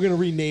 Yeah, we're going to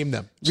rename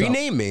them. So.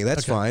 Rename me.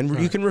 That's fine.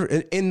 Right. You can,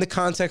 in the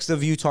context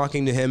of you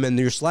talking to him and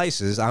your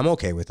slices, I'm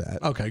okay with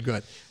that. Okay,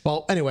 good.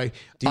 Well, anyway.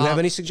 Do you have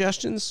any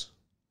suggestions?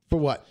 For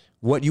what?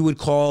 What you would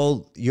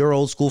call your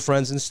old school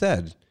friends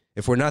instead.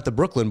 If we're not the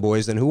Brooklyn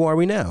boys, then who are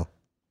we now?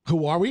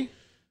 Who are we?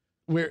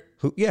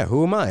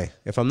 Who am I?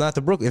 If I'm not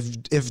the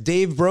Brooklyn, if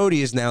Dave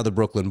Brody is now the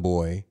Brooklyn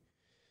boy,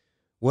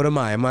 what am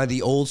I? Am I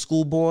the old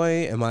school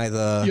boy? Am I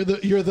the?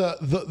 You're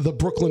the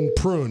Brooklyn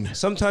prune.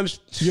 Sometimes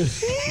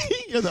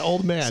you're the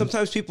old man.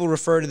 Sometimes people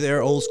refer to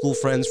their old school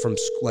friends from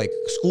like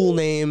school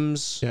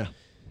names. Yeah,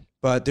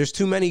 but there's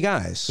too many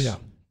guys. Yeah.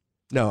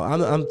 No,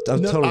 I'm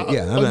totally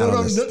I'm out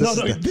on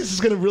this. This is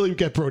gonna really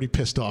get Brody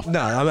pissed off.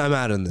 No, I'm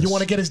out on this. You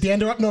want to get his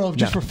dander up? No,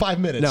 just for 5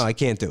 minutes. No, I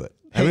can't do it.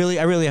 Hey,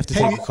 I really have to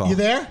take a call. You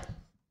there?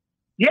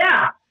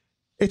 Yeah.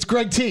 It's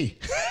Greg T.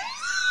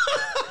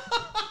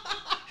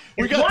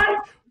 What?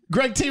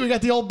 Greg T, we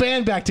got the old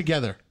band back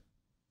together.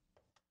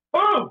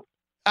 Oh.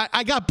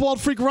 I got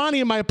Bald Freak Ronnie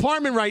in my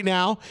apartment right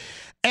now,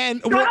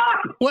 and we're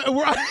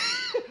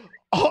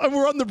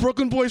on the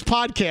Brooklyn Boys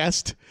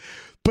podcast.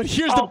 But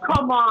here's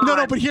come on.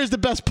 No, but here's the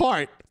best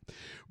part.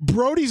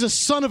 Brody's a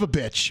son of a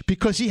bitch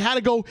because he had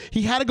to go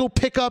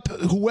pick up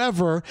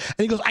whoever, and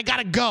he goes, I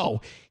gotta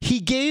go. He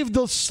gave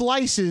those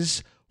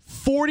slices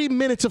 40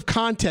 minutes of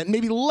content,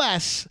 maybe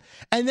less,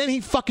 and then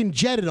he fucking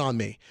jetted on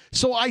me.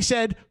 So I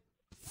said,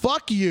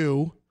 fuck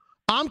you.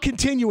 I'm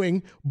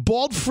continuing.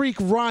 Bald Freak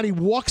Ronnie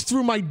walks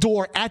through my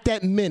door at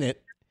that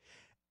minute.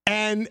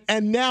 And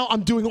now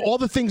I'm doing all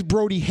the things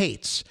Brody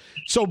hates.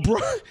 So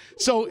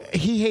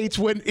he hates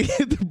when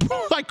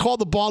I call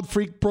the Bald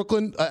Freak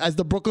Brooklyn as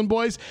the Brooklyn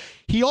Boys.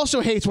 He also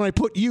hates when I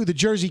put you, the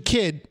Jersey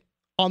Kid,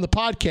 on the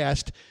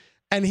podcast.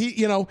 And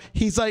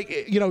he's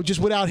like,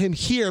 just without him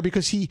here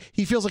because he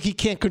feels like he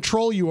can't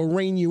control you or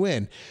rein you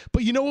in.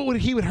 But you know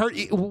what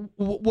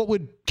what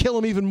would kill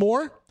him even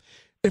more?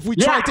 If we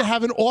tried to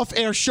have an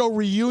off-air show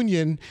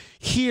reunion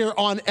here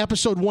on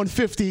episode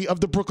 150 of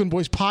the Brooklyn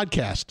Boys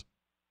podcast.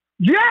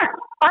 Yes,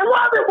 I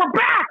love it. We're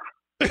back.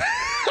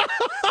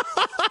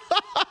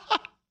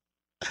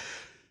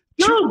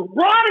 Dude,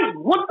 Ronnie,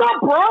 what's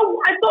up, bro?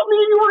 I thought me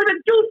and you were gonna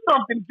do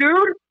something,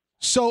 dude.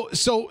 So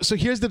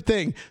here's the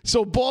thing.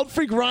 So Bald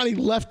Freak Ronnie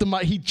left the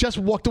mic. He just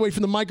walked away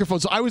from the microphone.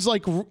 So I was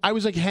like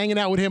hanging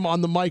out with him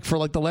on the mic for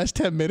like the last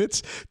 10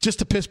 minutes just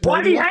to piss Brody off.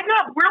 Why did he hang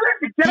up? Where is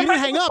he? He didn't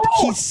hang up.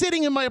 He's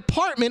sitting in my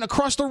apartment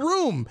across the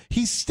room.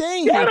 He's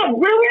staying here. Get him.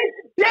 Where is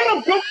he? Get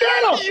him. Go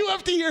get him. You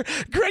have to hear.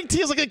 Greg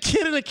T is like a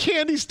kid in a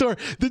candy store.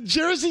 The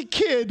Jersey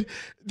Kid.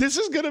 This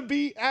is going to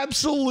be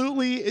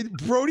absolutely.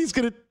 Brody is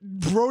going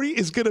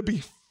to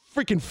be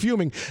freaking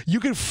fuming.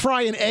 You can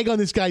fry an egg on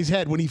this guy's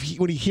head when he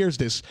hears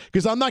this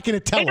because I'm not going to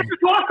tell him. This is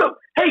awesome.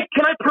 Hey,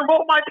 can I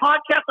promote my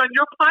podcast on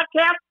your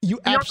podcast? You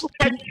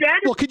absolutely.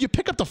 Well, could you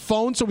pick up the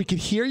phone so we could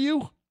hear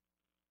you?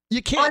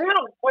 You can't. I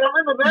am. When I'm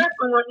in the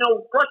bathroom right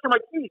now, brushing my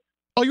teeth.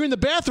 Oh, you're in the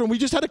bathroom. We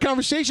just had a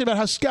conversation about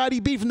how Scotty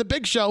B from the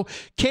Big Show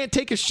can't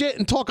take a shit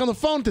and talk on the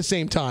phone at the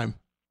same time.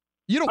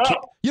 You don't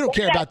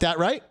care about that,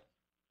 right?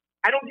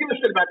 I don't give a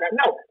shit about that.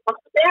 No, I'm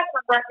in the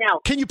bathroom right now.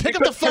 Can you pick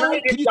up the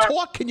phone? Can you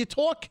talk? Can you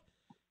talk?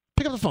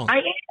 Pick up the phone.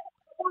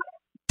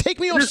 Take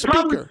me off speaker.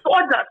 You're not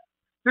a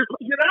speaker. There's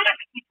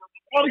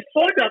probably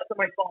sawdust on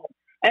my phone.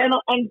 And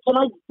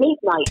tonight's date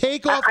night.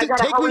 Take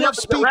me off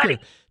speaker.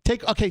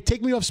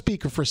 Take me off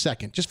speaker for a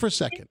second. Just for a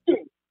second.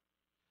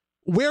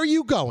 Where are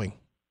you going?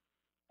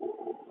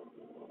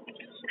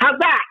 How's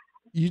that?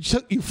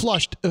 You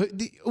flushed.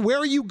 Where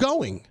are you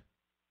going?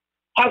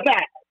 How's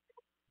that?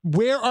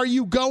 Where are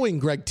you going,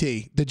 Greg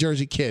T, the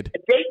Jersey Kid?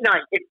 It's date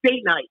night. It's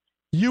date night.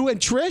 You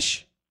and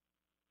Trish?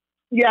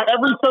 Yeah,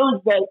 every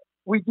Thursday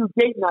we do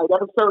date night.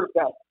 Every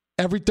Thursday.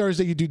 Every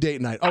Thursday you do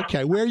date night.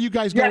 Okay, where are you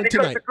guys going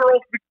tonight?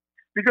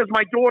 Because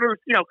my daughters,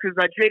 because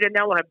Jada and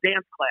Ella have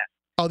dance class.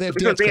 Oh, they have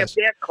dance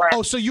class.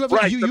 Oh, so you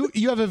have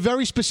you have a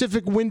very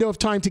specific window of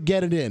time to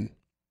get it in.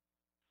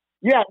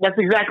 Yeah, that's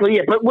exactly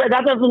it. But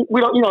that doesn't.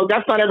 We don't.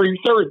 That's not every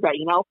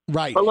Thursday.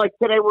 Right. But like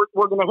today,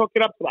 we're going to hook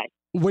it up today.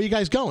 Where are you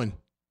guys going?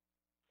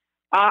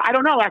 I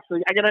don't know.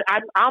 Actually,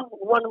 I'm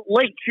running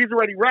late. She's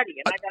already ready.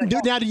 And I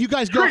gotta now, do you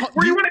guys go? Trish,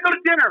 where do you want to go to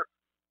dinner?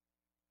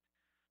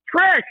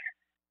 Trish.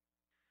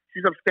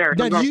 She's upstairs.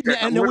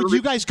 Now, would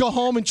you guys go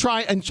home and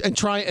try and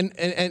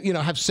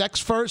have sex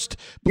first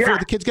before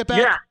the kids get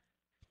back?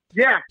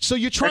 Yeah. So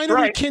you're trying to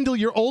rekindle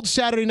your old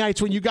Saturday nights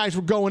when you guys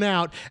were going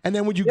out, and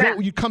then when you go,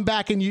 you come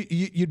back and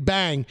you'd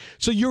bang.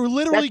 So you're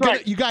literally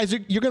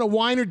you're gonna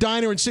wine or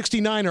dine her and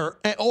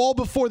 69er all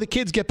before the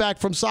kids get back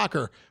from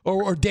soccer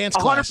or dance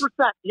class.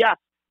 100%. Yeah.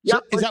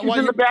 So is that she's why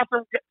in the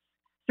bathroom?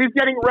 She's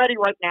getting ready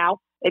right now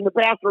in the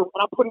bathroom,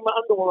 and I'm putting my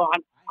underwear on.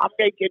 I'm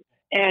naked.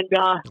 And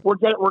we're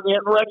getting ready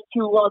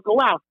to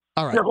go out.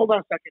 All right. Here, hold on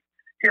a second.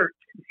 Here.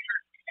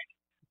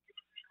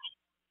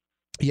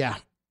 Yeah.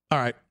 All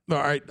right.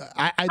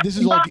 This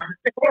is all.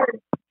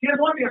 He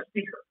doesn't want me on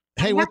speaker.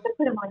 Hey, what?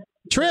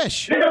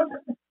 Trish.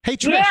 Hey,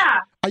 Trish. Yeah.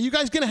 Are you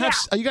guys gonna have?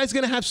 Are you guys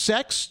gonna have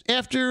sex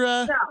after?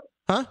 No.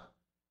 Huh?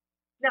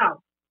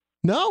 No.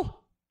 No?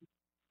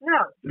 No.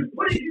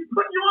 What did you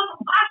put you on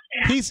the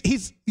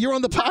podcast? You're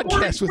on the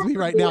podcast with me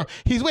right now.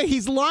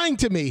 He's lying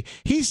to me.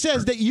 He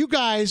says that you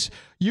guys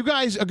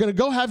are going to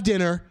go have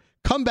dinner,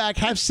 come back,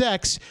 have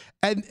sex,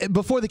 and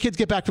before the kids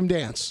get back from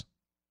dance.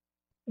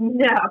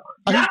 No.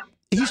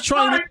 He's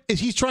trying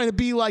to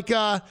be like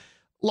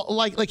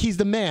he's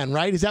the man,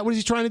 right? Is that what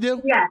he's trying to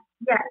do? Yes.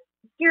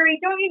 Skeery,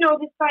 don't you know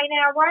this by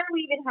now? Why are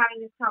we even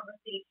having this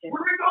conversation? We're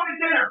going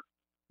to dinner.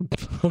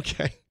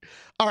 Okay.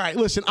 All right,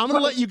 listen, I'm going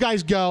to let you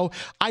guys go.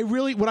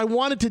 What I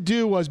wanted to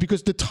do was,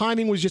 because the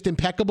timing was just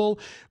impeccable,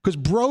 because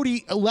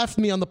Brody left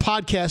me on the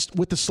podcast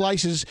with the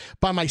slices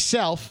by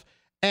myself.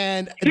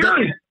 And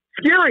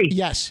Skeery.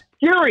 Yes.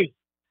 Skeery,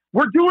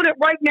 we're doing it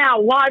right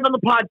now, live on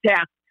the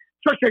podcast.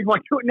 Especially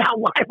like do it now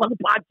live on the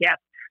podcast.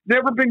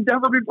 Never been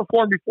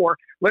performed before.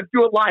 Let's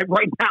do it live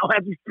right now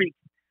as we speak.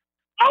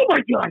 Oh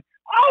my God.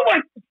 Oh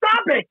my,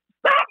 stop it.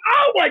 Stop.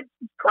 Oh my,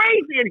 it's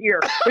crazy in here.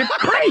 It's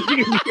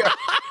crazy in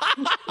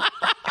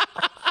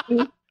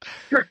here.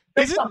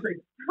 Is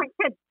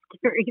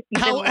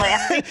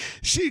it?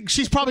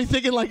 She's probably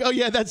thinking like, oh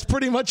yeah, that's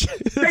pretty much.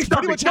 That's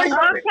pretty much how okay.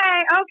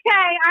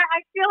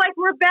 I feel like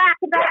we're back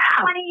about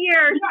 20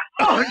 years.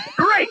 Oh, it's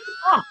great.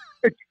 Oh,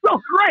 it's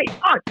so great.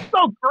 Oh, it's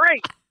so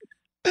great.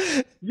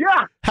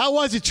 Yeah. How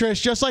was it,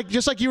 Trish? Just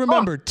like you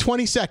remembered.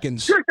 20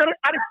 seconds. Trish, I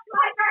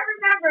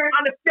remember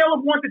on a scale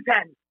of 1 to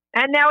 10.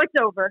 And now it's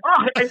over.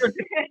 Oh, it was 1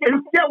 to 10.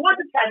 1 to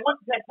 10.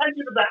 10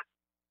 to the best.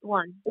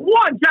 1.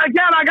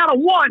 Again, I got a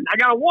 1.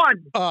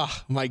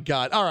 Oh my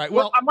God! All right.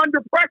 Well, I'm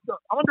under pressure.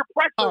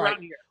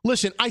 Around here.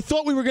 Listen, I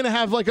thought we were going to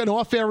have like an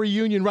off-air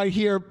reunion right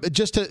here,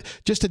 just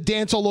to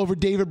dance all over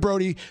David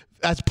Brody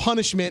as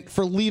punishment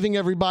for leaving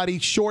everybody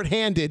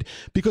shorthanded,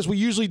 because we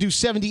usually do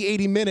 70,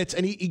 80 minutes,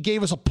 and he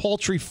gave us a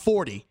paltry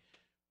 40.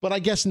 But I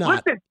guess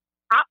not. Listen,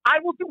 I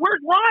will do. Where's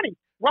Ronnie?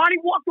 Ronnie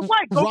walked away.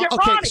 Go get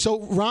Ronnie. Okay, so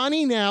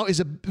Ronnie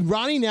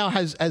now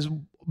has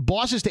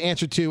bosses to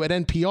answer to at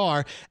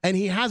NPR, and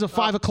he has a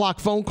 5 o'clock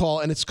phone call,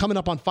 and it's coming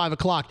up on 5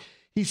 o'clock.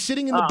 He's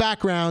sitting in the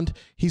background.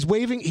 He's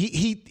waving.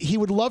 He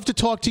would love to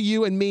talk to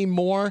you and me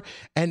more,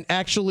 and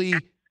actually,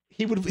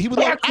 he would.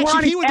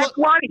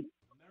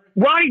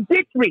 Ronnie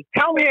ditched me.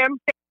 Tell him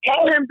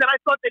that I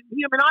thought that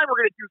him and I were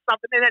going to do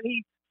something, and then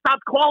he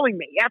stopped calling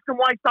me. Ask him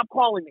why he stopped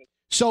calling me.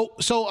 So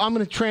I'm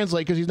going to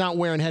translate because he's not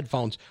wearing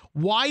headphones.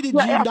 Why did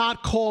you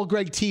not call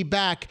Greg T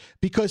back?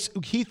 Because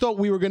he thought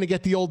we were going to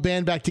get the old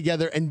band back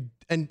together and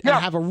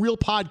have a real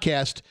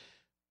podcast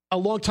a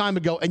long time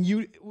ago, and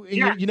you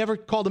never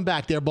called him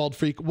back there, bald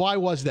freak. Why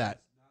was that?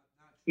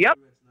 Yep.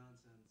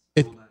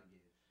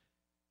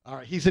 All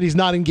right. He said he's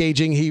not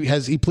engaging.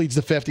 He pleads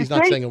the fifth. He's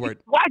not saying a word.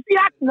 Why is he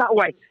acting that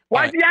way?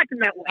 Why is he acting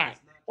that way?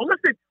 Well,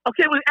 listen.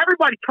 Okay, well,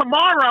 everybody.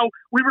 Tomorrow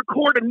we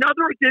record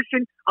another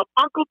edition of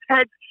Uncle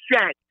Ted's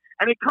Shed,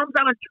 and it comes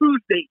out on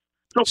Tuesday.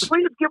 So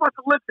please give us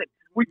a listen.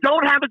 We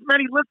don't have as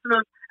many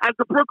listeners as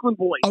the Brooklyn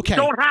Boys. Okay. We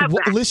don't have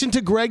that. Listen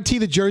to Greg T,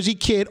 the Jersey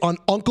Kid, on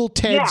Uncle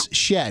Ted's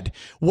Shed.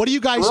 What do you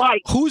guys?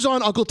 Right. Who's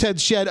on Uncle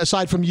Ted's Shed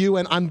aside from you?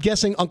 And I'm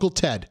guessing Uncle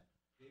Ted.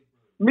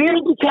 Me and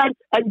Uncle Ted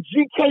and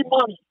GK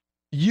Money.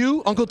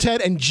 You, Uncle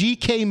Ted, and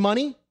GK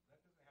Money?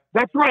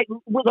 That's right.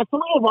 We're the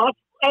three of us,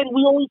 and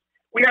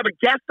we have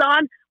a guest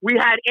on. We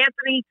had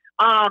Anthony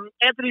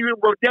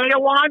Rodeo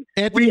on.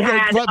 By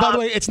the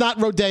way, it's not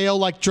Rodeo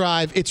like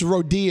drive. It's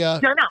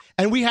Rodea. No.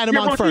 And we had him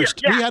on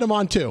first. Yeah. We had him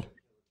on too.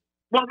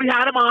 Well, we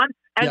had him on.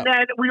 And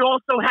then we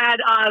also had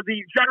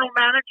the general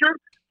manager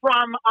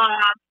from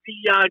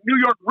the New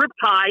York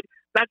Riptide.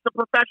 That's the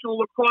professional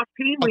lacrosse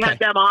team. We had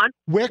them on.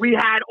 We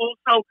had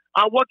also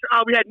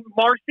we had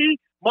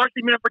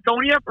Marcy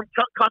Manfredonia from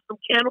Custom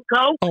Candle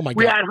Co. Oh, my God.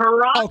 We had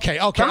her on. Okay.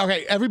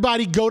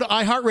 Everybody go to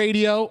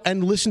iHeartRadio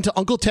and listen to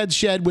Uncle Ted's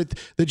Shed with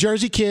the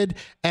Jersey Kid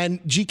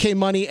and GK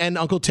Money and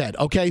Uncle Ted.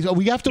 Okay, so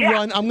we have to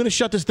run. I'm going to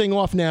shut this thing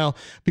off now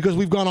because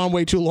we've gone on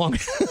way too long.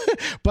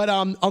 But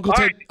Uncle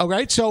Ted, all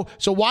right? So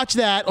watch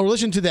that or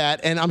listen to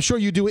that, and I'm sure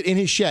you do it in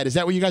his shed. Is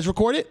that where you guys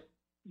record it?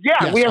 Yeah,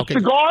 yes, we have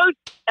cigars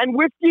and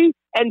whiskey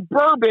and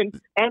bourbon,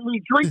 and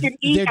we drink and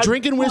eat. They're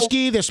drinking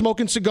whiskey, they're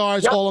smoking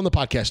cigars, all on the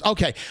podcast.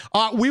 Okay,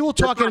 we will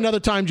talk at another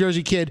time,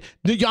 Jersey Kid.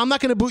 I'm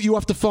not going to boot you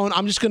off the phone.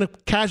 I'm just going to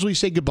casually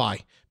say goodbye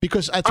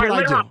because that's what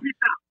I do.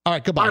 All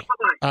right, goodbye.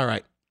 All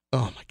right.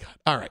 Oh, my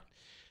God.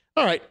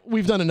 All right.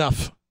 We've done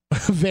enough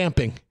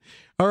vamping.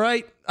 All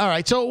right.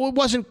 So it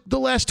wasn't the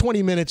last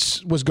 20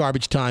 minutes was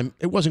garbage time.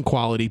 It wasn't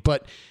quality,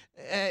 but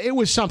it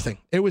was something.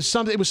 It was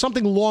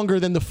something longer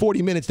than the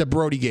 40 minutes that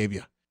Brody gave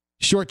you.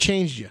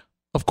 Shortchanged you.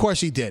 Of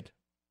course he did.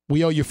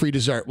 We owe you free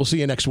dessert. We'll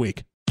see you next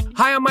week.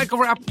 Hi, I'm Michael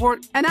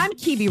Rappaport. And I'm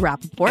Kibi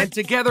Rappaport. And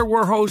together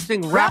we're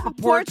hosting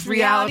Rappaport's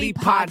Reality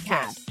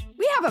Podcast.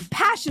 We have a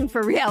passion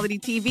for reality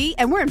TV,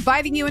 and we're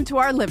inviting you into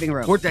our living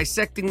room. We're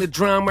dissecting the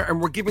drama, and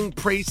we're giving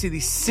praise to the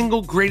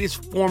single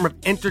greatest form of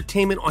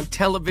entertainment on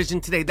television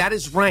today. That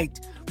is right.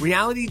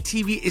 Reality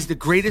TV is the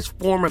greatest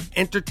form of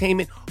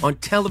entertainment on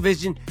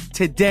television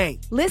today.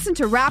 Listen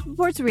to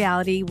Rappaport's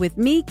Reality with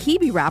me,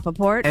 Kibi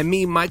Rappaport. And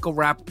me, Michael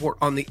Rappaport,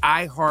 on the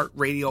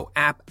iHeartRadio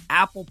app,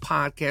 Apple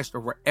Podcast, or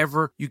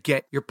wherever you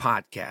get your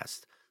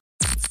podcast.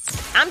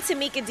 I'm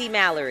Tamika D.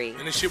 Mallory.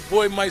 And it's your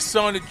boy, my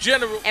son, the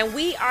General. And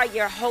we are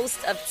your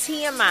hosts of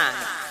TMI.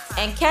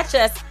 And catch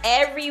us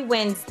every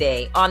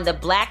Wednesday on the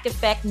Black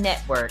Effect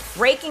Network,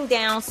 breaking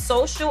down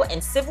social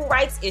and civil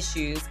rights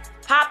issues,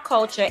 pop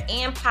culture,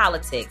 and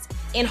politics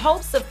in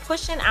hopes of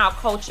pushing our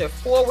culture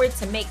forward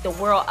to make the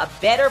world a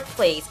better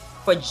place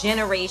for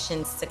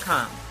generations to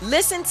come.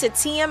 Listen to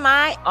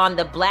TMI on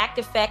the Black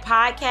Effect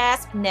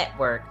Podcast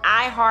Network,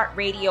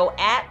 iHeartRadio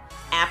app,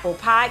 Apple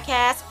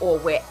Podcasts, or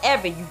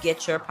wherever you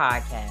get your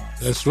podcasts.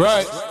 That's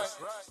right.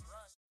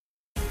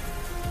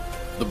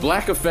 The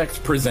Black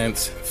Effect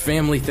presents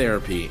Family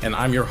Therapy, and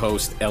I'm your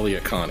host,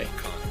 Elliot Connie.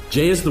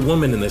 Jay is the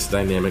woman in this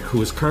dynamic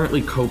who is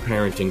currently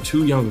co-parenting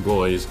 2 young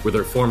boys with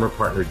her former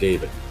partner,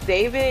 David.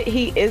 David,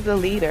 he is a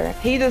leader.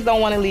 He just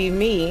don't want to leave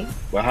me.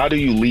 But how do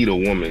you lead a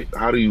woman?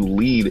 How do you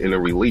lead in a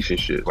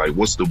relationship? Like,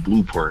 what's the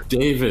blueprint?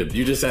 David,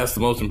 you just asked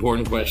the most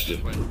important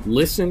question.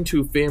 Listen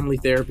to Family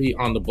Therapy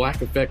on the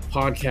Black Effect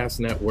Podcast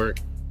Network,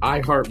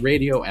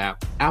 iHeartRadio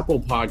app, Apple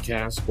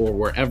Podcasts, or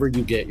wherever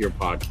you get your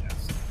podcasts.